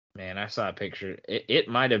 Man, I saw a picture. It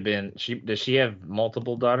might have been. Does she have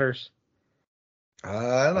multiple daughters? I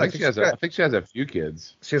don't know. I think she has a few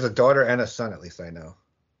kids. She has a daughter and a son, at least I know.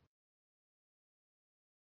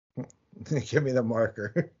 Give me the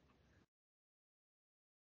marker.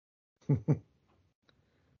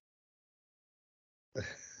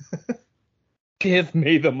 Give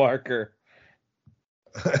me the marker.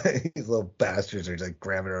 These little bastards are like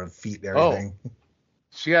grabbing her feet and everything. Oh,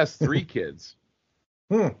 she has 3 kids.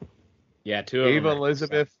 Yeah, 2 of them. Ava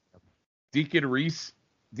Elizabeth, Deacon Reese,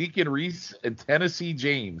 and Tennessee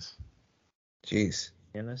James. Jeez.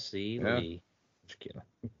 Tennessee Lee. Just kidding.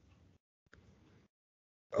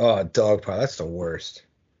 Oh, dog pile. That's the worst.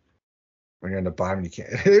 When you're in the bottom, you can't.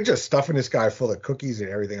 They're just stuffing this guy full of cookies and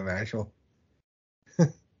everything imaginable.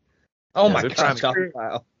 Oh Yeah, my they're God, trying to-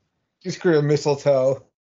 pile. Just screw a mistletoe.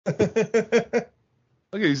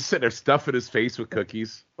 Look, he's sitting there stuffing his face with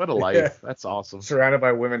cookies. What a life. Yeah. That's awesome. Surrounded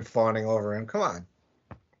by women fawning over him. Come on.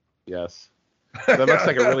 Yes. That looks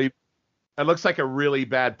like a really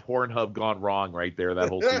bad Pornhub gone wrong right there. That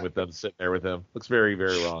whole scene with them sitting there with him. Looks very,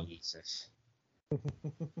 very wrong. Jesus.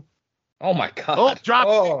 Oh my God. Oh, drop.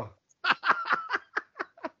 Oh.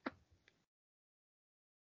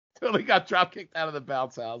 Totally got drop kicked out of the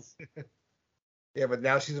bounce house. Yeah, but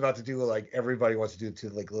now she's about to do like everybody wants to do to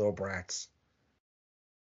like little brats.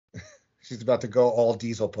 She's about to go all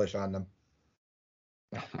diesel push on them.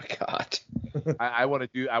 Oh my God. I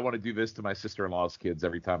want to do this to my sister-in-law's kids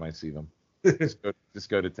every time I see them. Just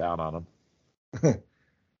go to town on them.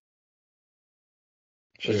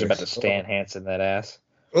 She's about to Stan Hansen that ass.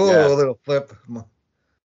 Oh, Yeah. a little flip.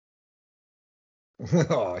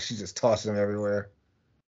 Oh, she's just tossing them everywhere.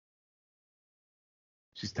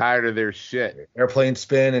 She's tired of their shit. Airplane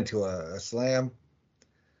spin into a slam.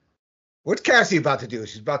 What's Cassie about to do?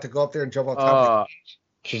 She's about to go up there and jump on top of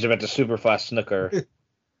She's about to super fast snooker.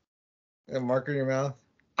 a marker in your mouth.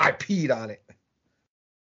 I peed on it.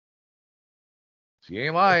 She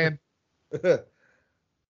ain't lying.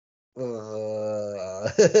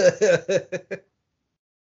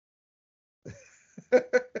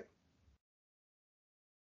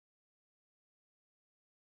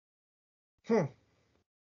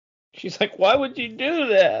 She's like, why would you do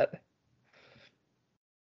that?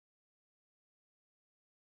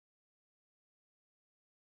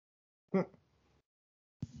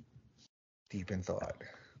 Deep in thought.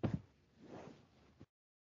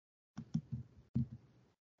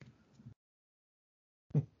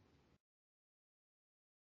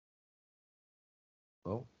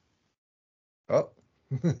 Oh. Oh.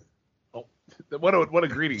 Oh. What a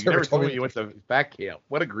greeting. You never told me you went to back camp.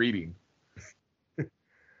 What a greeting.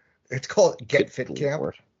 It's called Get Fit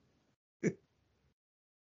Camp.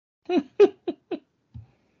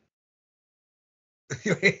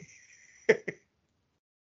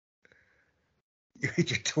 You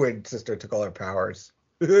hate your twin sister took all her powers.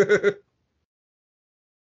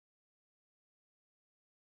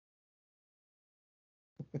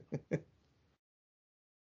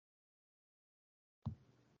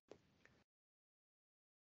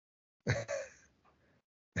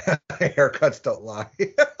 Haircuts don't lie.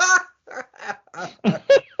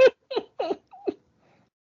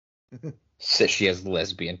 Says she has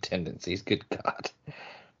lesbian tendencies. Good God.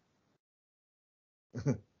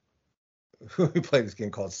 We played this game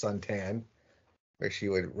called Suntan, where she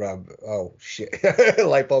would rub. Oh shit!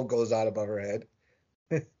 Light bulb goes on above her head.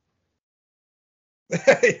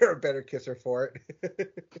 You're a better kisser for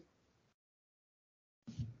it.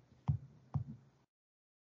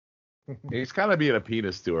 He's kind of being a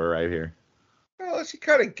penis to her right here. Well, she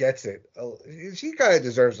kind of gets it. She kind of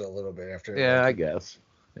deserves it a little bit after. Yeah, I guess.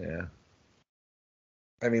 Yeah.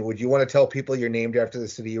 I mean, would you want to tell people you're named after the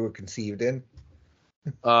city you were conceived in?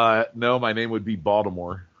 No, my name would be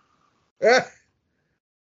Baltimore.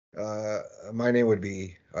 My name would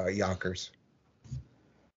be Yonkers.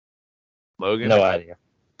 Logan? No idea.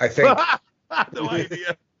 I think. No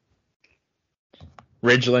idea.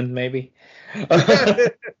 Ridgeland, maybe. I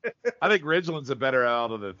think Ridgeland's a better out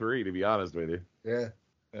of the three, to be honest with you. Yeah.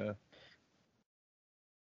 Yeah.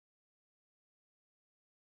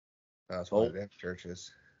 That's one of them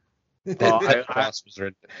churches. That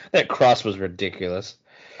cross was ridiculous.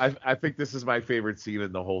 I think this is my favorite scene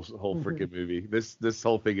in the whole freaking movie. This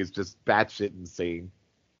whole thing is just batshit insane.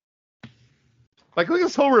 Like, look at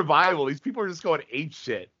this whole revival. These people are just going ape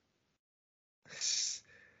shit. It's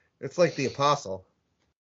like the apostle.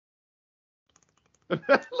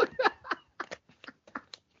 I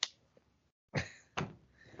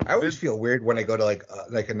always feel weird when I go to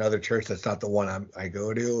like another church that's not the one I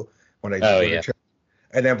go to when I go to church.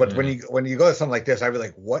 And then, but when you go to something like this, I'd be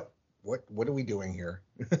like, what are we doing here?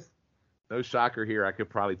 No shocker here. I could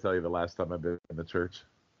probably tell you the last time I've been in the church.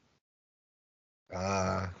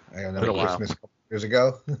 I don't know. Been a while. Christmas a couple years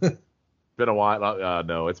ago. Been a while.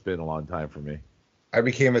 No, it's been a long time for me. I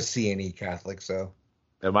became a C&E Catholic, so.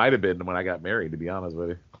 It might have been when I got married, to be honest with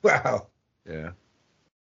you. Wow. Yeah.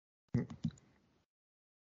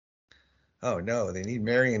 Oh no, they need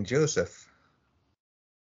Mary and Joseph.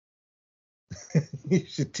 You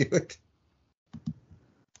should do it.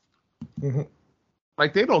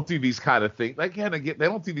 Like, they don't do these kind of things. Like, they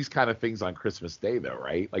don't do these kind of things on Christmas Day, though,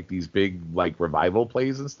 right? Like these big revival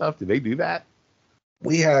plays and stuff. Do they do that?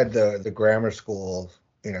 We had the grammar school.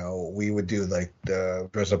 We would do the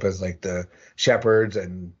dress up as the shepherds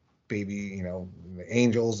and baby, the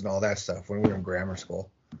angels and all that stuff when we were in grammar school.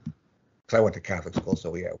 Because I went to Catholic school,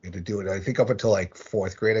 so we had to do it. I think up until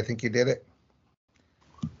fourth grade, I think you did it.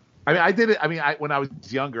 I mean, I did it. I mean, when I was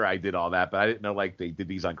younger, I did all that, but I didn't know they did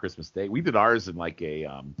these on Christmas Day. We did ours in it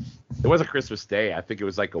wasn't Christmas Day. I think it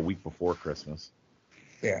was a week before Christmas.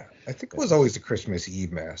 Yeah, I think it was always the Christmas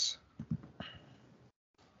Eve mass.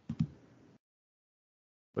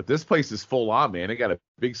 But this place is full on, man. They got a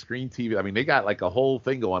big screen TV. I mean, they got a whole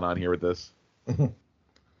thing going on here with this. I'm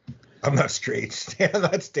not I'm not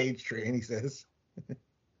stage trained, he says.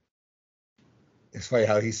 It's funny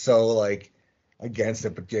how he's so against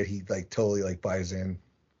it, but yet he totally buys in.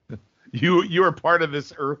 You are part of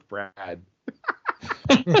this earth, Brad.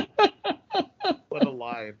 What a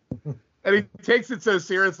line. And he takes it so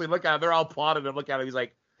seriously. Look at him. They're all applauding him. Look at him. He's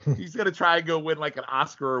he's going to try and go win an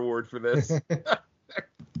Oscar award for this.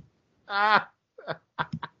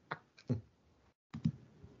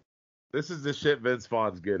 This is the shit Vince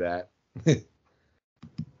Vaughn's good at.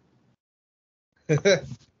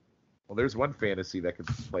 Well, there's one fantasy that could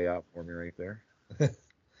play out for me right there.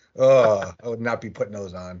 Oh, I would not be putting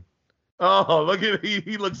those on. Oh, look at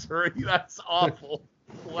he looks hurt. That's awful.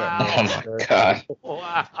 Wow. Oh my God.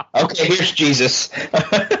 Wow. Okay, here's Jesus.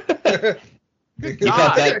 Good You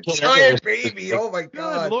got that giant baby. Oh my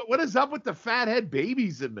God. Lord, what is up with the fathead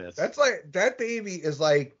babies in this? That's that baby is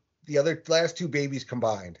the last two babies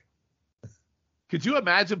combined. Could you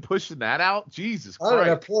imagine pushing that out? Jesus Christ. Oh,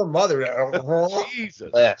 that poor mother.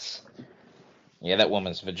 Jesus. Yes. Yeah, that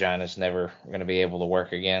woman's vagina's never going to be able to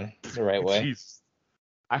work again the right way. Jeez.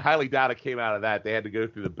 I highly doubt it came out of that. They had to go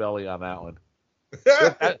through the belly on that one.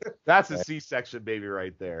 That's a C-section baby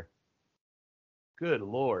right there. Good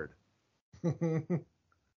Lord. You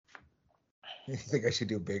think I should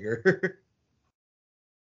do bigger?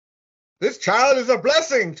 This child is a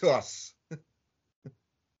blessing to us.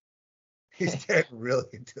 He's getting really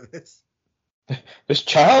into this. This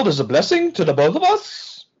child is a blessing to the both of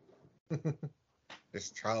us. This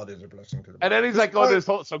child is a blessing to the both. And then he's like, this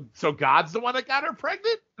whole so God's the one that got her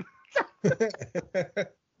pregnant?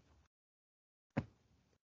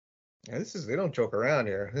 Yeah, they don't joke around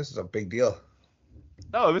here. This is a big deal.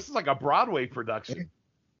 No, this is like a Broadway production.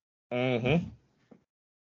 Mm-hmm.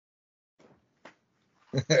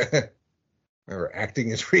 Remember, acting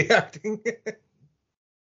is reacting.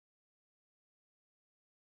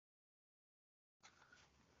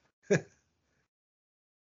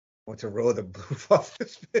 Want to roll the boof off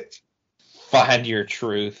this bitch? Find your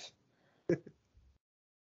truth.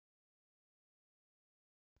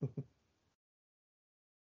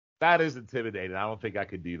 That is intimidating. I don't think I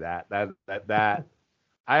could do that. That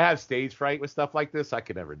I have stage fright with stuff like this. I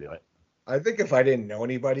could never do it. I think if I didn't know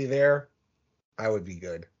anybody there, I would be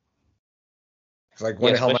good. It's like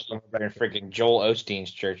when the hell am I in freaking Joel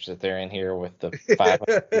Osteen's church that they're in here with the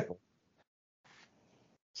 500 people.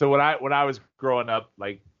 So when I was growing up,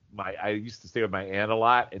 I used to stay with my aunt a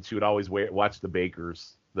lot, and she would always watch the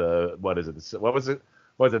Bakers. The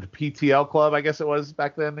PTL club? I guess it was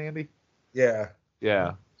back then, Andy. Yeah.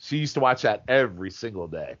 Yeah. She used to watch that every single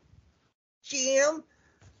day. Jim,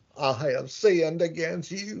 I have sinned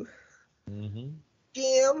against you. Mm-hmm.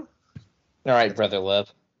 Jim. All right, brother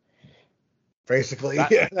love. Basically,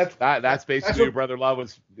 That's basically what Brother Love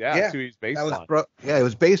was. Yeah, that's who he's based on. It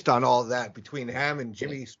was based on all of that between him and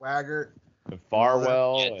Jimmy Swaggart. And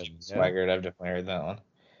Farwell Yeah, Swaggart, I've definitely heard that one.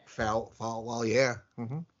 Falwell, yeah.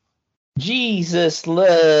 Mm-hmm. Jesus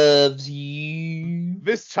loves you.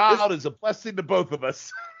 This child is a blessing to both of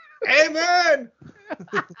us. Amen.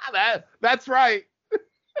 That's right.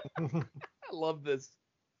 I love this.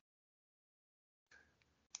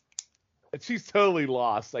 And she's totally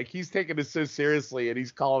lost. Like, he's taking this so seriously, and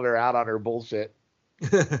he's calling her out on her bullshit.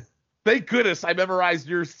 Thank goodness I memorized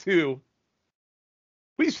yours too.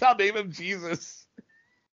 We shall name him Jesus.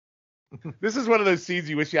 This is one of those scenes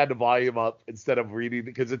you wish you had the volume up instead of reading,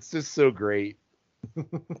 because it's just so great.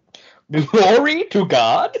 Glory to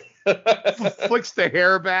God. Flicks the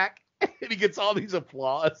hair back, and he gets all these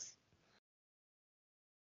applause.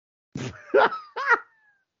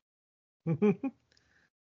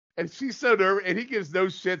 And she's so nervous, and he gives no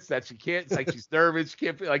shits that she can't. It's like she's nervous. She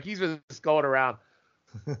can't feel like he's just going around.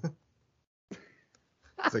 It's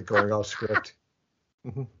like going off script.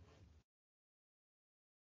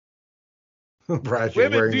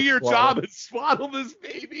 Women, do your job and swaddle this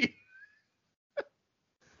baby.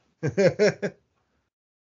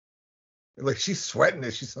 Like, she's sweating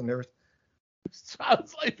it. She's so nervous. This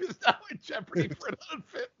child's life is now in jeopardy for an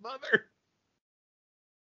unfit mother.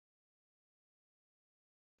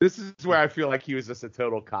 This is where I feel like he was just a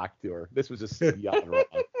total cock to her. This was just beyond wrong.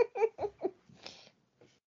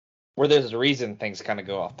 Where there's a reason things kind of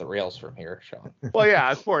go off the rails from here, Sean. Well,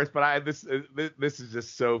 yeah, of course, but this is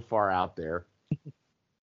just so far out there.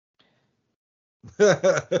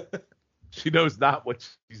 She knows not what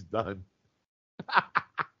she's done.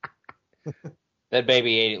 That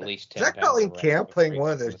baby ate at least 10 Is that pounds. Colleen Camp playing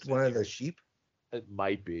one of the sheep? It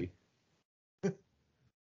might be.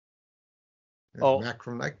 There's Mac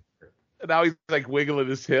from Night. Now he's like wiggling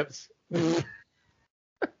his hips.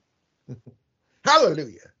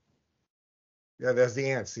 Hallelujah. Yeah, that's the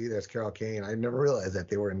aunt. See, that's Carol Kane. I never realized that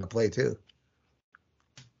they were in the play too.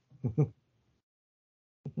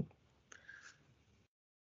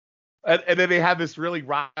 And then they have this really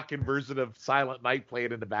rocking version of Silent Night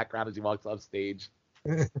playing in the background as he walks off stage.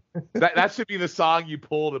 that should be the song you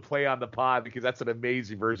pull to play on the pod, because that's an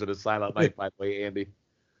amazing version of Silent Night, by the way, Andy.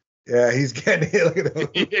 Yeah, he's getting it. Look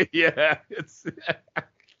at him. Yeah,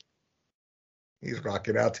 He's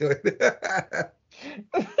rocking out to it.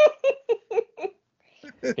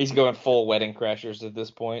 He's going full Wedding Crashers at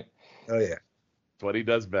this point. Oh, yeah. That's what he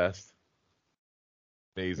does best.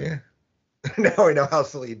 Amazing. Yeah. Now we know how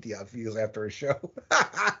Celine Dion feels after a show.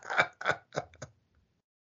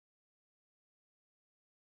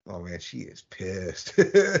 Oh, man, she is pissed.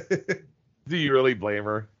 Do you really blame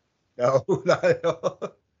her? No, not at all.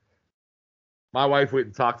 My wife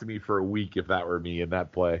wouldn't talk to me for a week if that were me in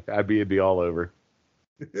that play. It'd be all over.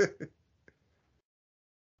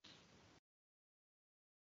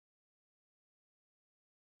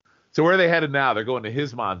 So where are they headed now? They're going to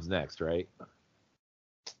his mom's next, right?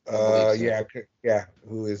 Yeah.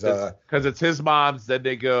 Who is because it's his mom's, then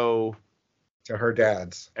they go to her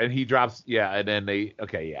dad's. And he drops, and then they,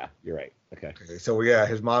 you're right. Okay. So yeah,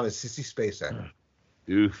 his mom is Sissy Spacek.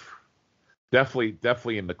 Oof.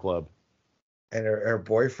 Definitely in the club. And her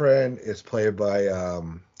boyfriend is played by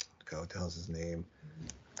God, what the hell's his name?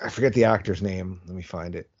 I forget the actor's name. Let me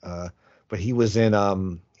find it. But he was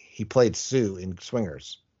in he played Sue in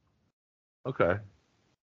Swingers. Okay.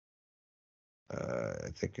 I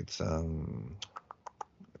think it's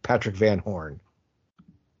Patrick Van Horn.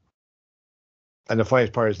 And the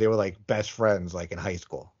funniest part is they were like best friends, like in high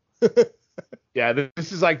school. Yeah,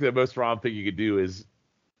 this is like the most wrong thing you could do is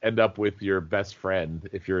end up with your best friend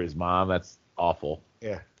if you're his mom. That's awful.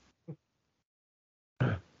 Yeah.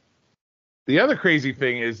 The other crazy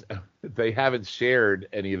thing is they haven't shared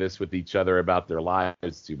any of this with each other about their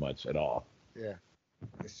lives too much at all. Yeah.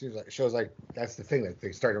 It shows like that's the thing, that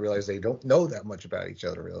they start to realize they don't know that much about each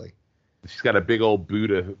other, really. She's got a big old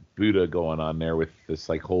Buddha going on there with this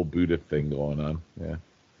like whole Buddha thing going on. Yeah.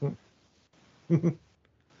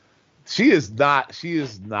 She is not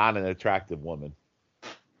an attractive woman.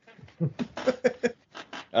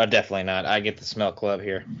 Oh, definitely not. I get the smell club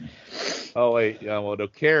here. Oh wait, no,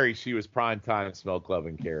 Carrie, she was prime time smell club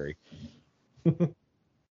and Carrie.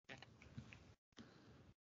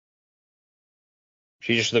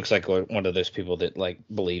 She just looks like one of those people that like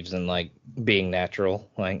believes in like being natural,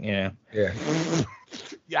 like, you know. Yeah.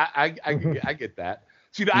 Yeah, I get that.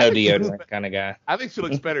 No deodorant kind of guy. I think she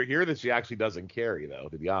looks better here than she actually does in Carrie, though,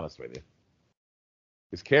 to be honest with you.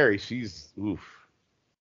 Because Carrie, she's oof.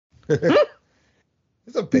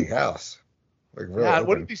 It's a big house. Like really Yeah, open.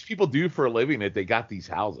 what do these people do for a living that they got these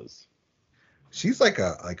houses? She's like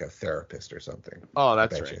a therapist or something. Oh, I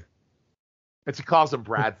that's bet right. And she calls him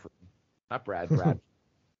Bradford. Not Brad.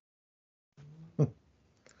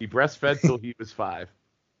 He breastfed till he was 5.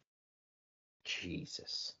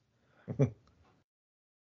 Jesus. you.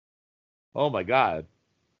 Oh my God.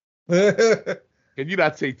 Can you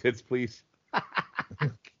not say tits, please?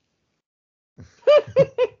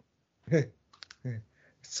 It's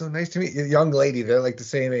so nice to meet you, young lady. They're like the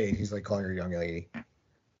same age. He's like calling her young lady.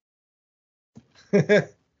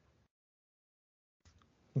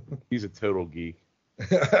 He's a total geek.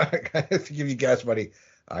 If you give you gas money,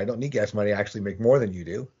 I don't need gas money. I actually make more than you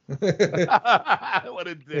do. What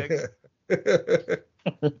a dick.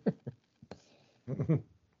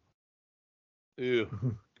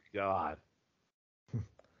 Ew. God.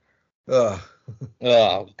 Ugh.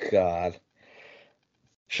 Oh God.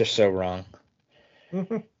 It's just so wrong.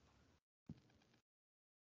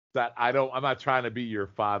 That I'm not trying to be your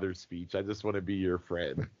father's speech. I just want to be your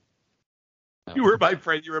friend. You were my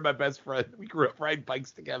friend. You were my best friend. We grew up riding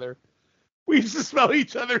bikes together. We used to smell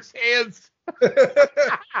each other's hands.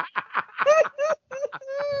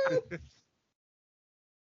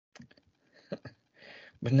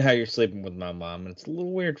 But now you're sleeping with my mom, and it's a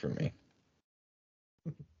little weird for me.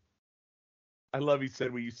 I love he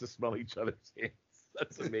said we used to smell each other's hands.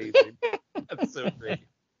 That's amazing. That's so great.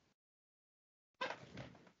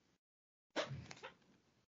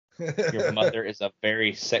 Your mother is a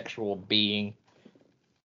very sexual being.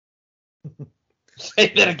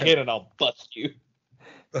 Say that again and I'll bust you.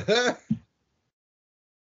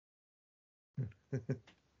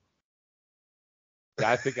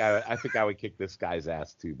 I think I would kick this guy's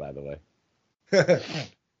ass too, by the way.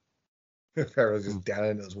 Pharaoh's just down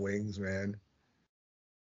in those wings, man.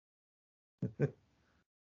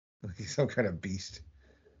 He's some kind of beast.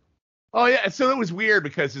 Oh yeah, so it was weird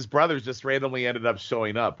because his brothers just randomly ended up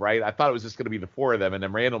showing up, right? I thought it was just going to be the 4 of them, and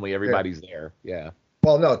then randomly everybody's there. Yeah.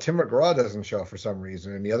 Well, no, Tim McGraw doesn't show for some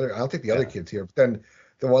reason, and I don't think the other kid's here. But then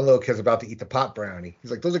the one little kid's about to eat the pot brownie.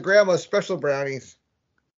 He's like, "Those are Grandma's special brownies."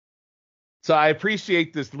 So I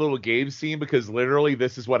appreciate this little game scene because literally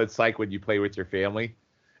this is what it's like when you play with your family,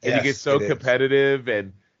 and you get so competitive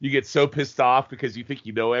and you get so pissed off because you think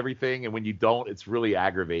you know everything, and when you don't, it's really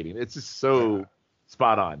aggravating. It's just so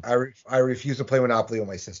spot on. I refuse to play Monopoly with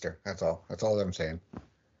my sister. That's all. That's all I'm saying.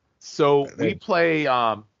 So we play.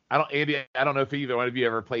 Andy, I don't know if either one of you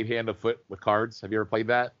ever played Hand of Foot with cards. Have you ever played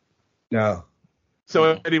that? No.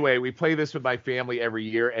 So anyway, we play this with my family every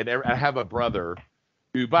year, and I have a brother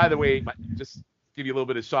who, by the way, just to give you a little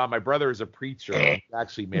bit of Shawn, my brother is a preacher. He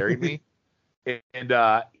actually married me, and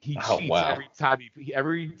he cheats every time.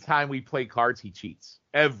 Every time we play cards, he cheats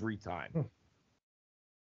every time.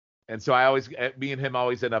 And so me and him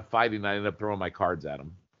always end up fighting. And I end up throwing my cards at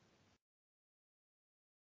him.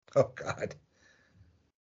 Oh God.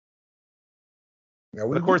 Yeah,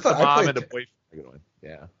 of course, the mom and the boyfriend are going to win.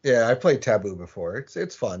 Yeah. Yeah, I played Taboo before.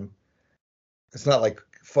 It's fun. It's not like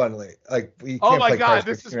fun like you can't oh my play God, cards,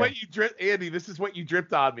 this is what you dripped, Andy. This is what you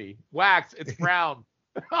dripped on me. Wax. It's brown.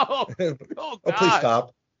 oh God. Oh, please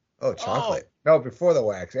stop. Oh, chocolate. No, before the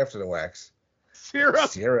wax. After the wax.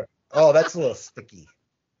 Syrup. Oh, that's a little sticky.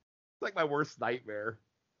 It's like my worst nightmare.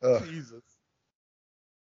 Ugh. Jesus.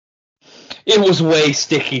 It was way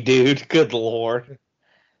sticky, dude. Good Lord.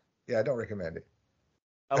 Yeah, I don't recommend it.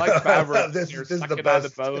 I like fabric. This is the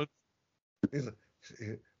best. On the bones.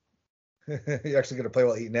 You're actually going to play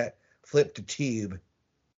while eating that? Flip the tube.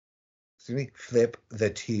 See me? Flip the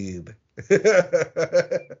tube.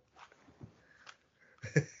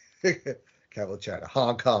 Capital China.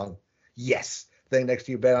 Hong Kong. Yes. Thing next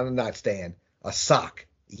to your bed on the nightstand. A sock.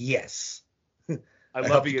 Yes. I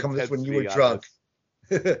love you. Come this when you were drunk.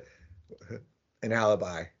 An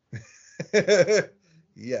alibi.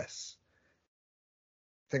 Yes.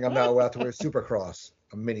 Think I'm not allowed to wear Supercross,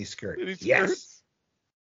 a mini skirt. Yes.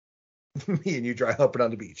 Me and you dry humping on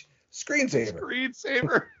the beach.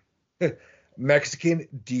 Screensaver. Mexican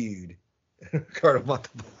dude. Cardo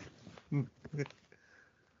Montalban.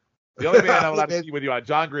 The only man I'm allowed to see with you on,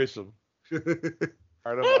 John Grisham. Cardo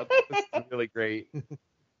Montalban. This is really great.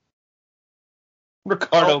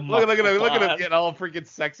 Ricardo. Look at him getting all freaking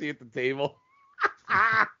sexy at the table.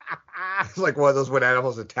 It's like one of those when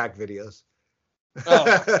animals attack videos.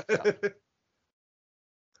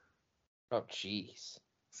 Oh, jeez.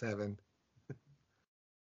 7.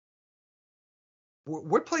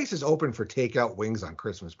 What place is open for takeout wings on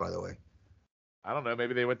Christmas, by the way? I don't know.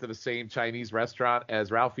 Maybe they went to the same Chinese restaurant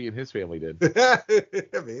as Ralphie and his family did.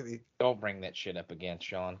 Maybe. Don't bring that shit up again,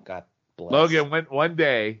 Shawn. God bless. Logan, one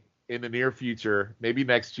day, in the near future, maybe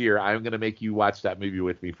next year, I'm going to make you watch that movie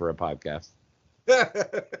with me for a podcast.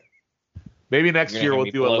 Maybe next year we'll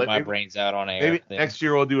do blow my brains out on air. Maybe next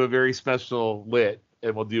year we'll do a very special lit,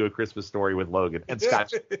 and we'll do a Christmas story with Logan and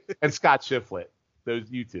Scott Shiflett. Those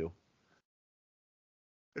you two.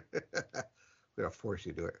 I'm gonna force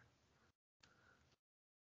you to do it.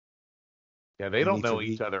 Yeah, they don't know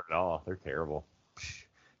each other at all. They're terrible.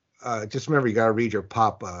 Just remember, you gotta read your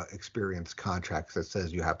pop experience contracts that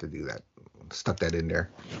says you have to do that. Stuck that in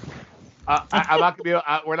there. I'm not gonna be able,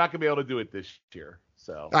 we're not gonna be able to do it this year.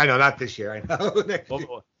 So I know, not this year. I know. Next year.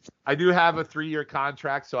 I do have a 3-year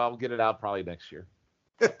contract, so I'll get it out probably next year.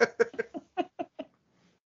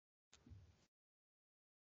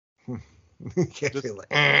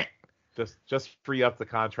 Just free up the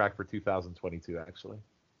contract for 2022, actually.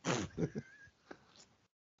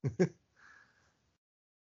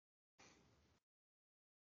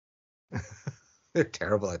 They're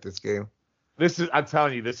terrible at this game. I'm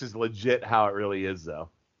telling you, this is legit how it really is, though.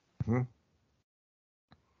 Mm-hmm.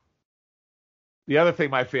 The other thing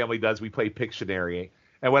my family does, we play Pictionary.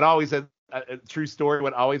 And what always ends, true story,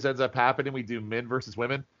 what always ends up happening, we do men versus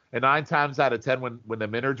women. And 9 times out of 10, when the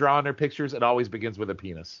men are drawing their pictures, it always begins with a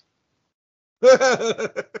penis.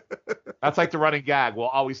 That's like the running gag. We'll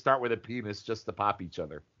always start with a penis just to pop each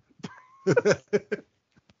other.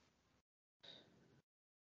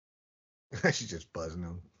 She's just buzzing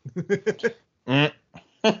them.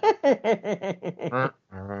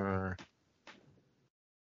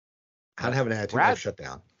 I'd have an attitude. I've shut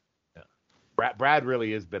down. Yeah. Brad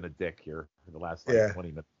really has been a dick here for the last 20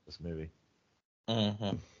 minutes of this movie.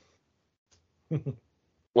 Mm-hmm.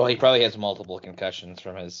 Well, he probably has multiple concussions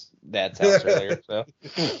from his dad's house earlier, so.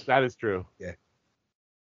 That is true. Yeah.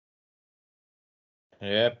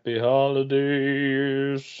 Happy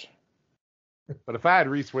holidays. But if I had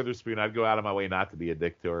Reese Witherspoon, I'd go out of my way not to be a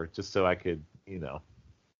dick to her, just so I could,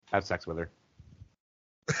 have sex with her.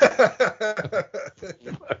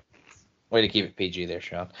 Way to keep it PG there,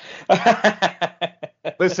 Sean.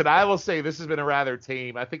 Listen, I will say this has been a rather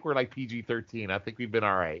tame. I think we're like PG-13. I think we've been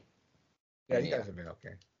all right. Yeah, you guys have been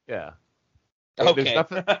okay. Yeah. Okay.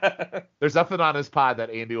 There's nothing on this pod that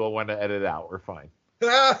Andy will want to edit out. We're fine.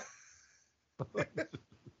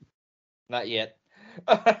 Not yet.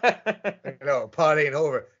 No, pod ain't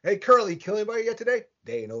over. Hey, Curly, kill anybody yet today?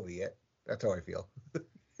 They ain't over yet. That's how I feel.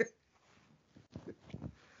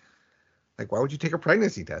 Like, why would you take a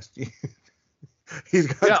pregnancy test? He's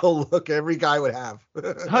got the look every guy would have.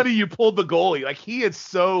 Honey, you pulled the goalie. Like, he is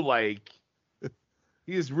so,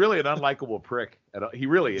 he is really an unlikable prick. He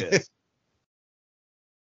really is.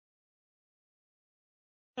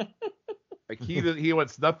 Like, he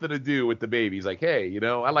wants nothing to do with the baby. He's like, hey,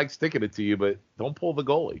 I like sticking it to you, but don't pull the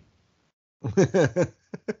goalie.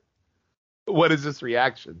 What is this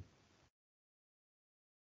reaction?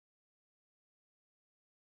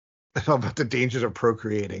 How about the dangers of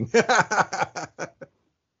procreating?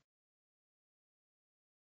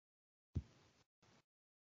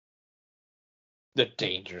 The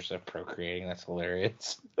dangers of procreating. That's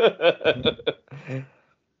hilarious.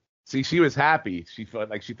 See, she was happy. She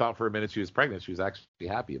thought for a minute she was pregnant. She was actually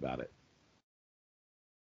happy about it.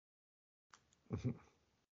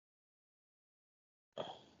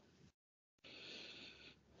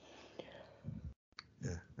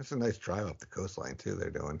 Yeah, that's a nice drive up the coastline too. They're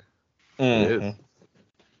doing. Mm-hmm. It is.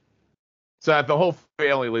 So the whole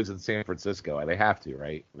family lives in San Francisco. They have to,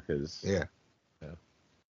 right? Because I've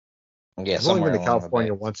only been to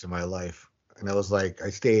California once in my life, and I was I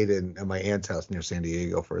stayed at my aunt's house near San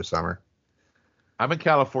Diego for a summer. I'm in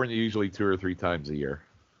California usually 2 or 3 times a year.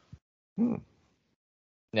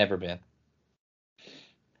 Never been.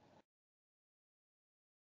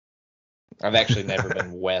 I've actually never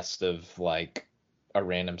been west of a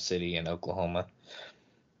random city in Oklahoma.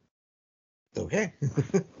 Okay.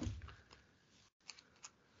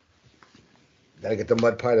 Gotta get the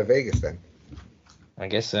mud pie to Vegas then. I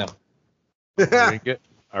guess so.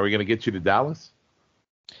 Are we gonna get you to Dallas?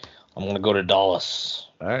 I'm gonna go to Dallas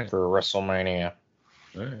for WrestleMania.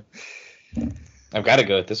 All right. I've got to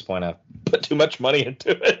go at this point. I've put too much money into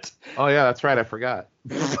it. Oh yeah, that's right. I forgot.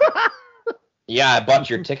 Yeah, I bought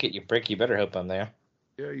your ticket, you prick. You better hope I'm there.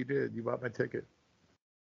 Yeah, you did. You bought my ticket.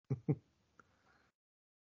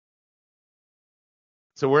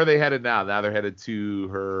 So where are they headed now? Now they're headed to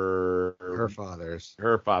her father's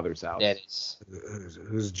house. That is.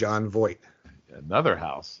 Who's John Voight? Another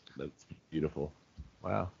house. That's beautiful.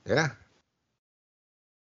 Wow. Yeah.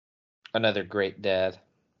 Another great dad.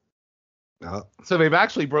 No. So they've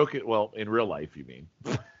actually broken. Well, in real life, you mean?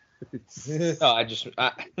 No,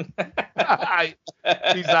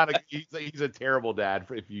 He's not he's a terrible dad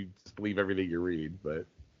if you just believe everything you read, but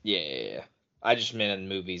yeah. I just meant in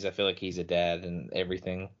movies. I feel like he's a dad and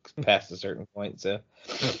everything past a certain point. So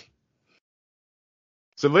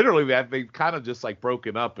literally they've kind of just like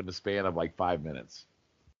broken up in the span of like 5 minutes.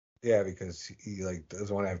 Yeah, because he like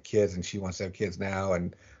doesn't want to have kids, and she wants to have kids now,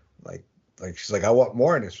 and like she's like, I want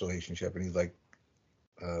more in this relationship, and he's like,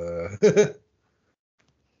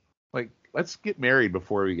 Like, let's get married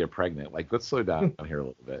before we get pregnant. Like, let's slow down here a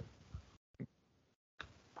little bit.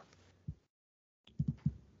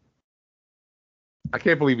 I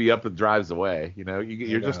can't believe he up and drives away. You know,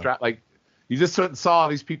 you're just like, you just saw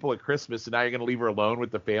these people at Christmas, and now you're going to leave her alone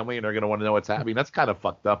with the family, and they're going to want to know what's happening. That's kind of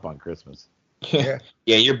fucked up on Christmas. yeah,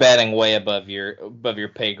 you're batting way above your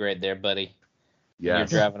pay grade there, buddy. Yeah, you're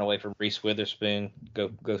driving away from Reese Witherspoon.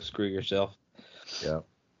 Go screw yourself. Yeah.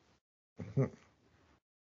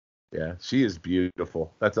 Yeah, she is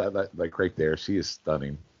beautiful. That's like right there. She is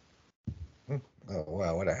stunning. Oh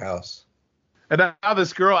wow, what a house! And now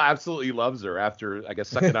this girl absolutely loves her. After I guess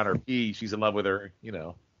sucking on her pee, she's in love with her. You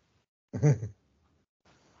know.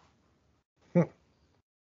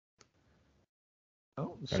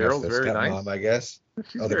 Oh, Cheryl's very nice. Mom, I guess.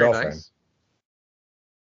 She's the very girlfriend. nice.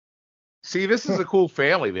 See, this is a cool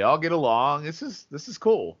family. They all get along. This is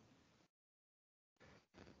cool.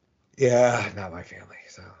 Yeah, not my family.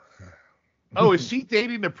 So. Oh, is she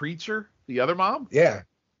dating the preacher? The other mom? Yeah.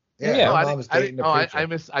 Oh, my mom is dating the preacher.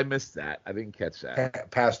 I missed that. I didn't catch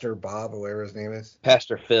that. Pastor Bob, or whatever his name is.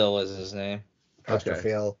 Pastor Phil is his name. Pastor Okay.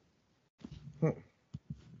 Phil.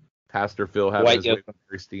 Pastor Phil having Dwight his way with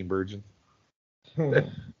Christine Virgin. It's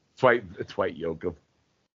Dwight Yoakam.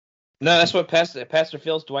 No, that's what Pastor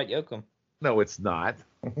Phil's Dwight Yoakam. No, it's not.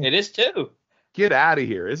 It is too. Get out of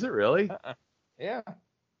here. Is it really? Yeah.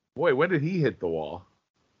 Boy, when did he hit the wall?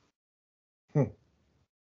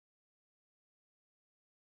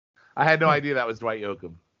 I had no idea that was Dwight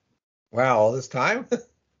Yoakam. Wow, all this time?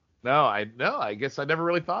 No, I guess I never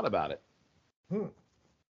really thought about it.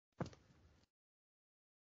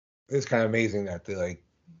 It's kind of amazing that they like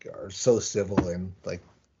are so civil and like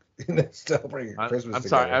celebrating Christmas. I'm together.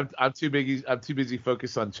 sorry. I'm too busy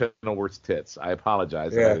focused on Chenoweth's tits. I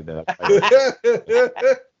apologize. Yeah. I didn't know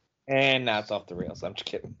that. And now it's off the rails. I'm just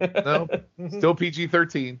kidding. No, still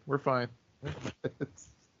PG-13. We're fine.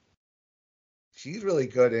 She's really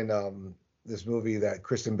good in this movie, that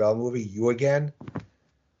Kristen Bell movie, You Again.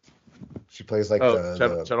 She plays like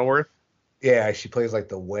Chenoweth? Yeah, she plays like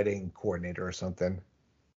the wedding coordinator or something.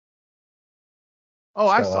 Oh,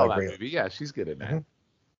 I saw that movie. Yeah, she's good at that. Mm-hmm.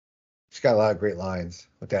 She's got a lot of great lines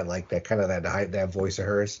with that, like that kind of that voice of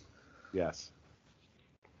hers. Yes.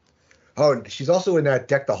 Oh, and she's also in that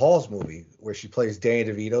Deck the Halls movie where she plays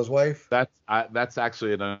Danny DeVito's wife. That's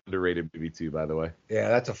actually an underrated movie too, by the way. Yeah,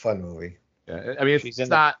 that's a fun movie. Yeah, I mean it's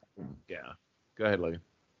not. Yeah, go ahead, Logan.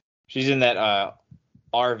 She's in that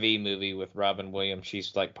RV movie with Robin Williams.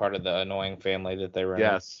 She's like part of the annoying family that they run.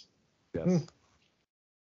 Yes. Yes.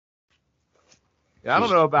 Yeah, I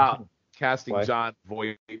don't know about casting John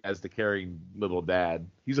Voight as the caring little dad.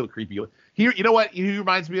 He's a little creepy. You know what he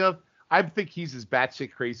reminds me of? I think he's as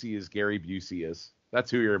batshit crazy as Gary Busey is.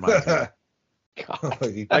 That's who he reminds me of.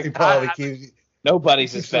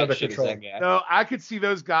 Nobody's as batshit as that guy. No, I could see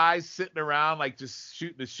those guys sitting around like just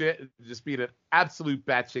shooting the shit and just being an absolute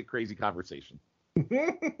batshit crazy conversation.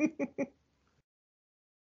 I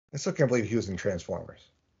still can't believe he was in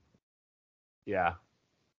Transformers. Yeah.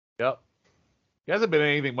 Yep. He hasn't been in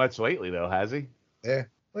anything much lately, though, has he? Yeah.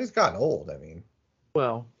 Well, he's gotten old, I mean.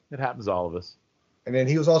 Well, it happens to all of us. And then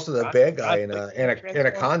he was also the bad guy in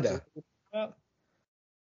Anaconda.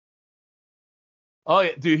 Oh,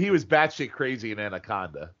 yeah, dude, he was batshit crazy in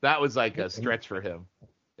Anaconda. That was like a stretch for him.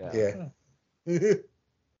 Yeah.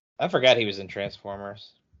 I forgot he was in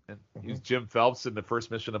Transformers. And he was Jim Phelps in the first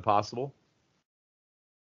Mission Impossible.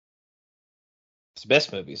 His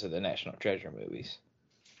best movies are the National Treasure movies.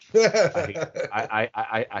 I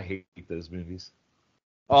hate those movies.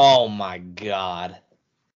 Oh my god!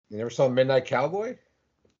 You never saw Midnight Cowboy?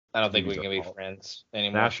 I don't think we can be friends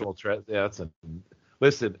anymore. National Treasure. Yeah,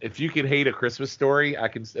 listen. If you can hate A Christmas Story,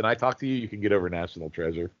 and I talk to you, you can get over National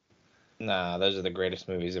Treasure. Nah, those are the greatest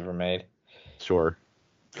movies ever made. Sure.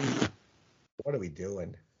 What are we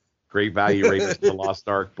doing? Great Value, Raiders of the Lost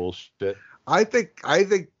Ark bullshit. I think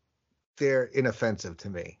they're inoffensive to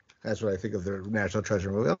me. That's what I think of the National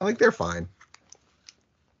Treasure movie. I think they're fine.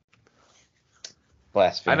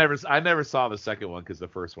 Blasphemy. I never saw the second one because the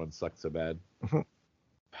first one sucked so bad.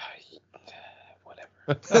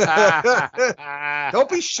 Whatever. Don't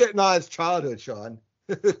be shitting on his childhood, Sean.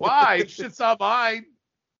 Why? Shit's on mine.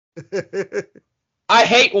 I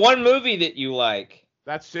hate one movie that you like.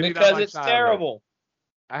 That's shitting on Because my it's childhood. terrible.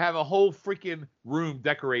 I have a whole freaking room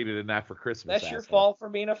decorated in that for Christmas. That's your fault for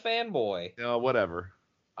being a fanboy. No, whatever.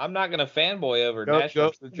 I'm not gonna fanboy over Go-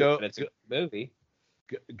 National go- Treasure, go- but it's a good movie.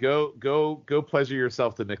 Go pleasure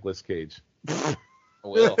yourself to Nicolas Cage. I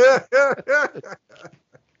will.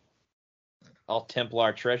 I'll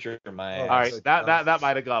Templar treasure my ass. All right, that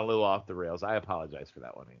might have gone a little off the rails. I apologize for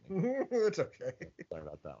that one, Amy. It's okay. Sorry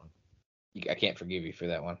about that one. I can't forgive you for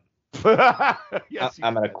that one. Yes,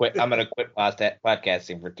 I'm gonna quit. I'm gonna quit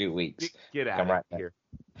podcasting for 2 weeks. Get out Come of right here,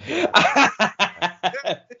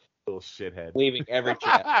 back. little shithead. Leaving every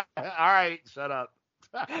chat. All right, shut up.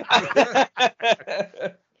 I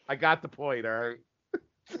got the point. All right.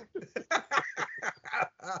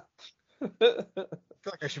 I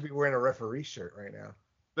feel like I should be wearing a referee shirt right now.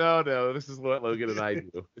 No, this is what Logan and I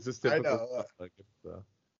do. This is typical. I know. Stuff, Logan, so.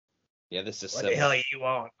 Yeah, this is What the hell you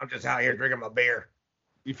want? I'm just out here drinking my beer.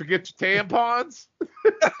 You forget your tampons?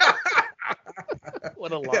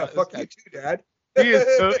 What a lie. Yeah, fuck you too, Dad. He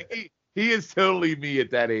is totally me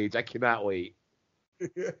at that age. I cannot wait.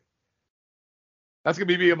 That's gonna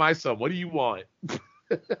be me and my son. What do you want?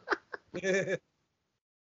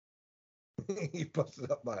 You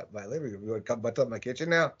busted up my living room. You want to come bust up my kitchen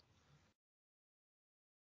now?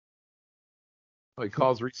 Oh, he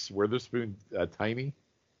calls Reese Witherspoon tiny.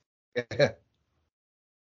 Yeah.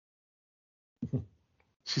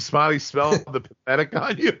 She smiley smelled the pathetic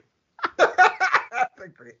on you. That's a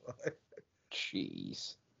great line.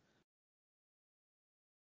 Jeez.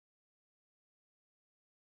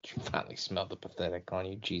 You finally smelled the pathetic on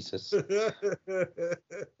you, Jesus. What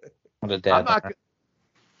a dad.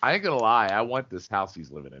 I ain't gonna lie. I want this house he's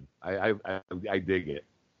living in. I dig it.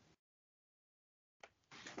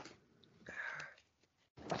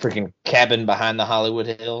 Freaking cabin behind the Hollywood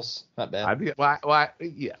Hills. Not bad. Yeah.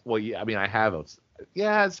 I mean, I have a.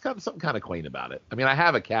 Yeah, it's got something kind of quaint about it. I mean, I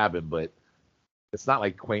have a cabin, but it's not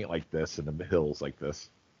like quaint like this in the hills like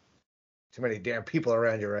this. Too many damn people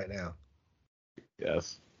around you right now.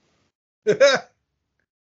 Yes. You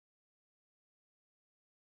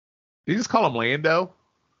just call him Lando?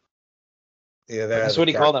 Yeah, That's what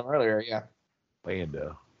he called them earlier, yeah.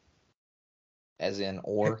 Lando. As in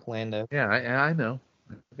Orlando. Yeah, I know.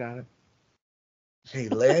 I got it. Hey,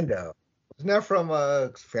 Lando. Isn't that from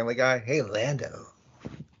Family Guy? Hey, Lando.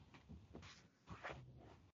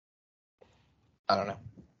 I don't know.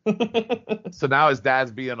 So now his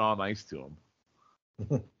dad's being all nice to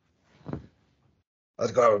him.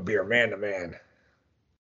 Let's go have a beer, man to man.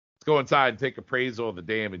 Let's go inside and take appraisal of the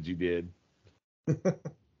damage you did.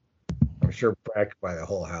 I'm sure Brad could buy the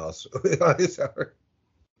whole house on his hour.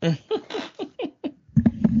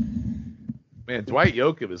 Man, Dwight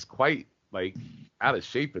Yoakam is quite out of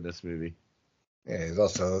shape in this movie. Yeah, he's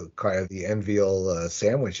also kind of the enviable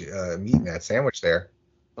sandwich, meat in that sandwich there.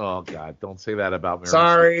 Oh God, don't say that about me.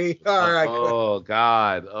 Sorry. All right. Oh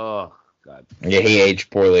God. Oh God. Yeah, he aged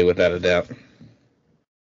poorly without a doubt.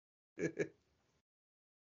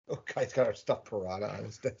 Oh, guy's got our stuffed piranha on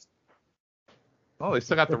his desk. Oh, they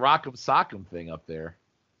still got the Rock'em Sock'em thing up there.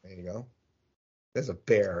 There you go. There's a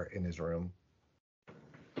bear in his room,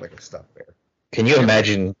 like a stuffed bear. Can you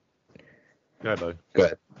imagine? Go ahead. Go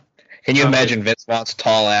ahead. Can you imagine Vince Vaughn's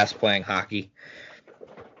tall ass playing hockey?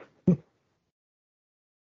 I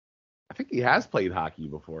think he has played hockey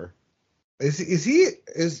before.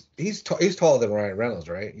 He's taller than Ryan Reynolds,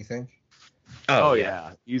 right? You think? Oh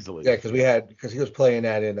yeah, easily. Yeah, because he was playing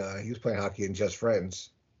hockey in Just Friends.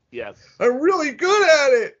 Yes. I'm really good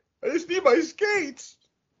at it. I just need my skates.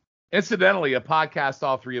 Incidentally, a podcast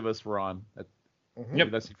all three of us were on. Yep.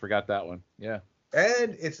 Unless you forgot that one. Yeah.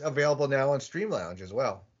 And it's available now on Stream Lounge as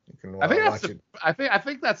well. You can I think watch it. I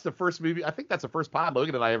think that's the first movie. I think that's the first pod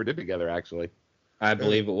Logan and I ever did together, actually. I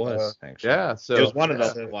believe it was. Actually. Yeah. So it was one of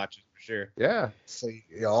us that watches for sure. Yeah. So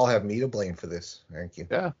you all have me to blame for this. Thank you.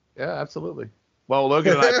 Yeah. Yeah. Absolutely. Well,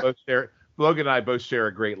 Logan and I both share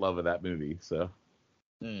a great love of that movie. So.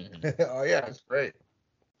 Oh yeah, it's great.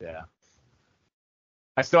 Yeah.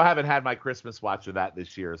 I still haven't had my Christmas watch of that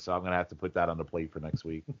this year, so I'm gonna have to put that on the plate for next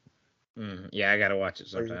week. Yeah, I gotta watch it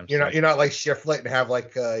sometime. You're not like Shiflet and have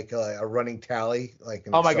like a running tally like.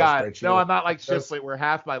 In Oh my God! spreadsheet. No, I'm not like Shiflet, where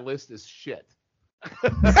half my list is shit.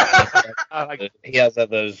 He has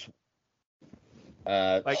those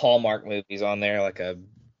Hallmark movies on there, like a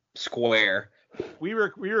square. We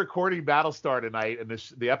were recording Battlestar tonight, and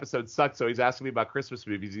the episode sucked. So he's asking me about Christmas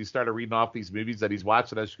movies. He started reading off these movies that he's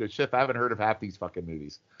watched, and I just go, "Shit, I haven't heard of half these fucking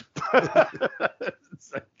movies."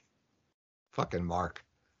 It's like, fucking Mark.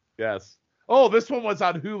 Yes. Oh, this one was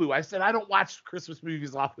on Hulu. I said I don't watch Christmas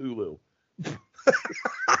movies off Hulu.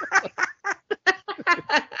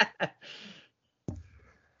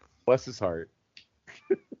 Bless his heart.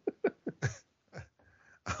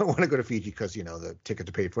 I want to go to Fiji because, the tickets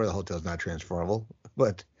are paid for. The hotel's not transferable.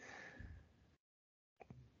 But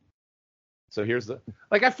so here's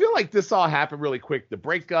I feel like this all happened really quick. The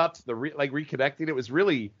breakup, reconnecting, it was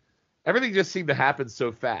really, everything just seemed to happen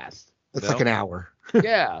so fast. It's like an hour.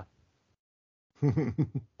 Yeah.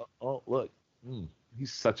 Oh, look.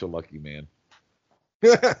 He's such a lucky man.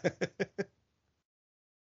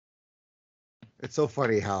 It's so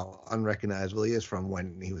funny how unrecognizable he is from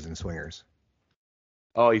when he was in Swingers.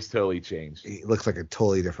 Oh, he's totally changed. He looks like a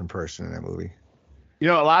totally different person in that movie. A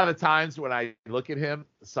lot of the times when I look at him,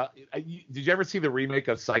 did you ever see the remake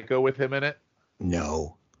of Psycho with him in it?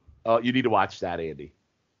 No. Oh, you need to watch that, Andy.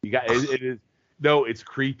 You got it is. No, it's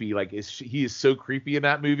creepy. He is so creepy in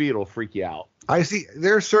that movie, it'll freak you out. I see.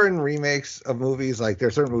 There are certain remakes of movies. There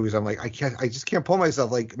are certain movies I'm like, I just can't pull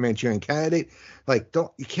myself. Like Manchurian Candidate.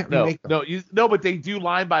 You can't remake them. No, but they do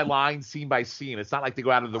line by line, scene by scene. It's not like they go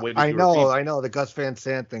out of the way. I know the Gus Van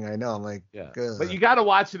Sant thing. I know. I'm like, yeah. Ugh. But you got to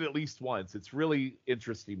watch it at least once. It's really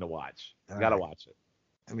interesting to watch. You got to watch it.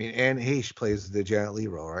 I mean, Anne Heche plays the Janet Leigh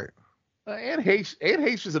role, right? Anne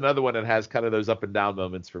Heche is another one that has kind of those up and down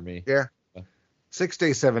moments for me. Yeah. 6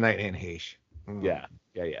 Days, 7 Nights, Anne Heche. Yeah.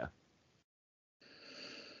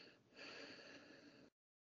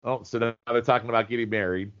 Oh, so now they're talking about getting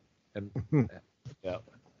married, and yeah.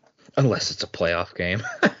 Unless it's a playoff game.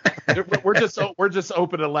 we're just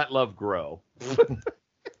open to let love grow.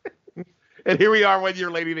 And here we are 1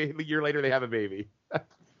 year later, they have a baby.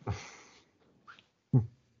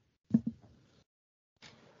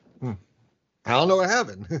 I don't know what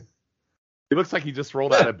happened. It looks like he just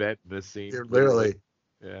rolled out of bed in this scene. Literally.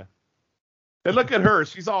 Yeah. And look at her.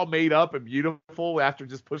 She's all made up and beautiful after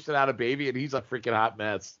just pushing out a baby, and he's a freaking hot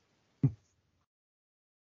mess.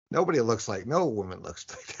 No woman looks like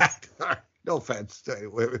that. No offense to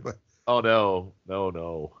everybody. Oh, no.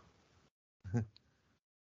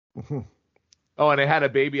 Oh, and they had a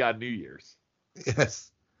baby on New Year's.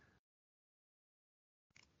 Yes.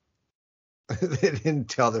 They didn't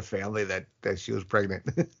tell the family that she was pregnant.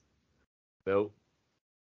 Nope.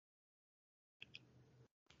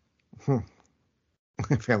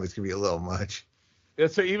 Families can be a little much. Yeah,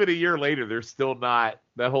 so even a year later, they're still not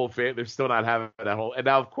that whole they're still not having that whole. And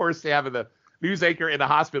now, of course, they have the news anchor in the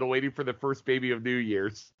hospital waiting for the first baby of New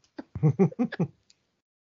Year's.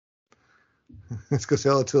 Let's go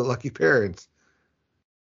sell it to the lucky parents.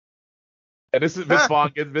 And this is Vince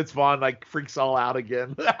Vaughn. Vince Vaughn freaks all out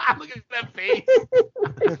again. Look at that face.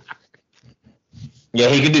 Yeah,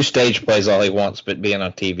 he can do stage plays all he wants, but being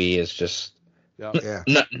on TV is just yeah.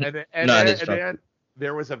 And then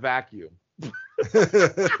there was a vacuum.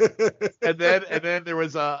 and then there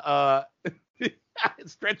was a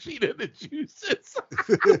stretching in the juices.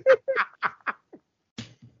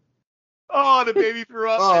 Oh, the baby threw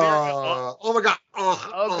up. Oh my God.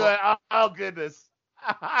 Oh goodness.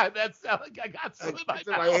 That sounds like I got some in my mouth.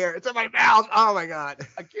 In my hair. It's in my mouth. Oh my God.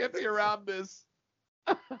 I can't be around this.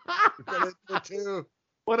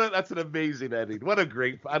 That's an amazing ending.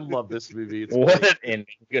 I love this movie. What an ending.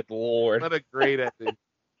 Good Lord. What a great ending.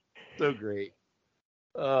 So great.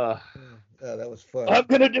 That was fun. I'm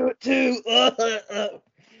going to do it too.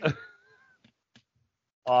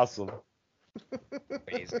 Awesome.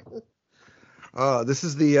 Amazing. This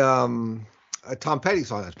is the Tom Petty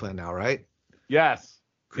song that's playing now, right? Yes.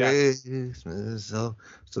 Christmas. So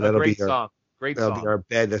that'll be song. Great that'll song. be our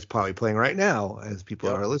bed that's probably playing right now as people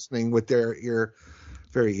are listening with their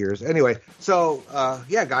very ears. Anyway, so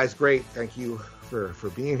guys, great. Thank you for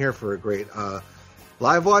being here for a great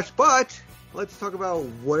live watch. But let's talk about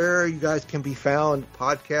where you guys can be found,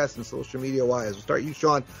 podcast and social media wise. We'll start you,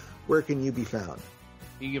 Shawn. Where can you be found?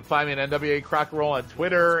 You can find me at NWA Crock Roll on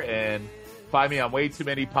Twitter and find me on Way Too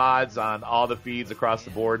Many Pods on all the feeds across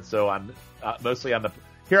the board. So I'm mostly on the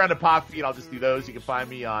pop feed. I'll just do those. You can find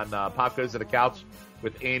me on Pop Goes to the Couch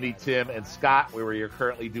with Andy, Tim, and Scott, where we are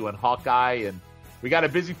currently doing Hawkeye, and we got a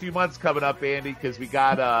busy few months coming up, Andy, because we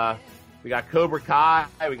got Cobra Kai,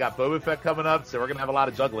 we got Boba Fett coming up, so we're gonna have a lot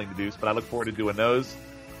of juggling to do. But I look forward to doing those.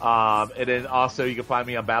 And then also you can find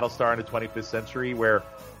me on Battlestar in the 25th Century, where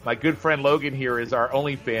my good friend Logan here is our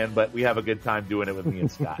only fan, but we have a good time doing it with me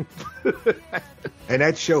and Scott. And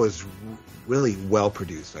that show is really well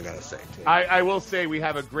produced, I gotta say. Too. I will say we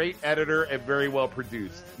have a great editor and very well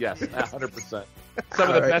produced. Yes, 100%. Some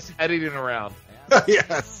of the best editing around.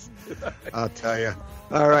 Yes, I'll tell you.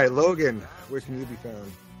 All right, Logan, where can you be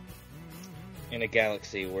found? In a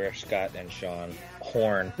galaxy where Scott and Shawn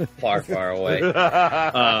horn far, far away.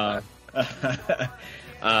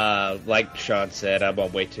 Like Shawn said, I'm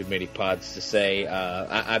on way too many pods to say.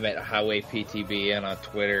 I'm at Highway PTBN on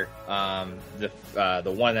Twitter.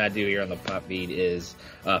 The one I do here on the Pop Feed is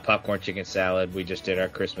Popcorn Chicken Salad. We just did our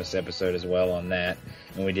Christmas episode as well on that,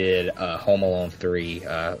 and we did Home Alone 3,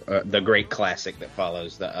 the great classic that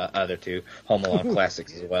follows the other two Home Alone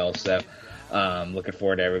classics as well. So. Looking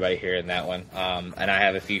forward to everybody hearing that one. And I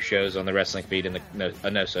have a few shows on the wrestling feed and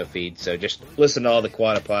the No-So feed. So just listen to all the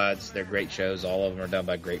Quadapods. They're great shows. All of them are done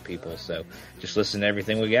by great people. So just listen to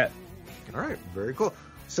everything we got. All right. Very cool.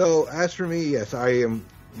 So as for me, yes, I am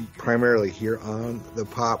primarily here on the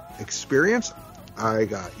Pop Experience. I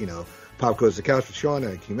got, Pop Goes to the Couch with Shawn,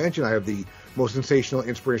 and like you mentioned, I have the most sensational,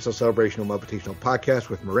 inspirational, celebrational, motivational podcast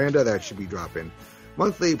with Miranda. That should be dropping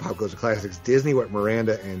monthly. Pop Goes to Classics Disney with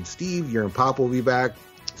Miranda and Steve. Year and Pop will be back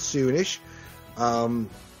soonish. And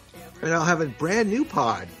I'll have a brand new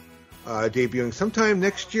pod debuting sometime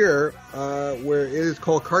next year where it is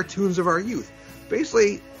called Cartoons of Our Youth.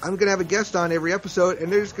 Basically, I'm going to have a guest on every episode,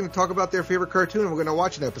 and they're just going to talk about their favorite cartoon, and we're going to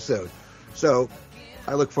watch an episode. So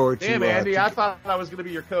I look forward to... Damn, Andy, I thought I was going to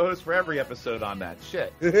be your co-host for every episode on that.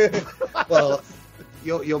 Shit. Well,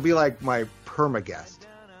 you'll be like my perma guest.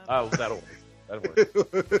 Oh, that'll work.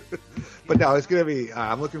 But no, it's gonna be.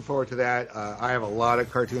 I'm looking forward to that. I have a lot of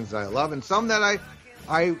cartoons that I love, and some that I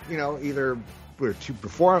either were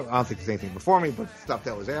before. I don't think there's anything before me, but stuff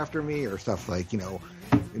that was after me, or stuff like in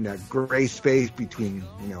that gray space between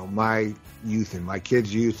my youth and my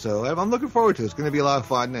kids' youth. So I'm looking forward to it. It's going to be a lot of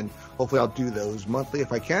fun, and hopefully I'll do those monthly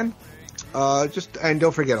if I can. And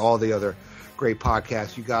don't forget all the other great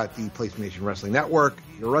podcasts. You got the PlayStation Nation Wrestling Network.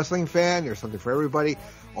 You're a wrestling fan. There's something for everybody.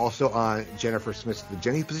 Also on Jennifer Smith's The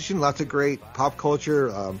Jenny Position, lots of great pop culture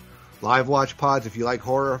live watch pods. If you like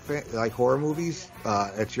horror movies,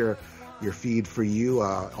 it's your feed for you.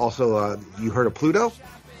 Also, you heard of Pluto?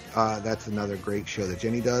 That's another great show that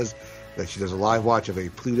Jenny does. That she does a live watch of a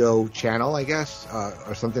Pluto channel, I guess,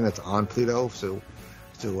 or something that's on Pluto. So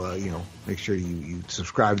make sure you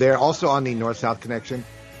subscribe there. Also on the North South Connection,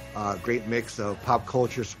 great mix of pop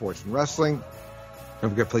culture, sports, and wrestling.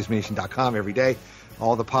 Don't forget PlayStation.com every day.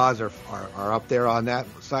 All the pods are up there on that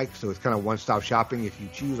site, so it's kind of one-stop shopping if you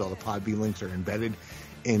choose. All the Podbean links are embedded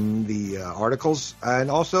in the articles. And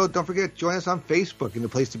also, don't forget, join us on Facebook in the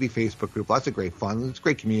Place to Be Facebook group. Lots of great fun. It's a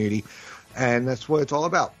great community, and that's what it's all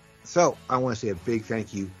about. So I want to say a big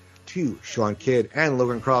thank you to Shawn Kidd and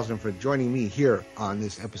Logan Crosland for joining me here on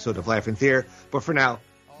this episode of Laugh in Theater. But for now,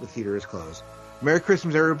 the theater is closed. Merry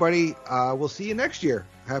Christmas, everybody. We'll see you next year.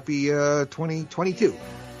 Happy 2022.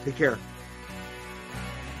 Take care.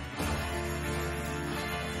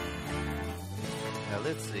 Now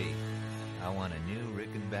let's see. I want a new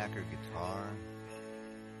Rickenbacker guitar,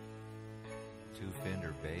 2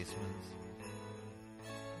 Fender Bassmans,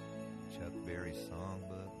 Chuck Berry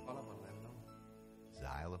songbook,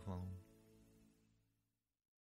 xylophone.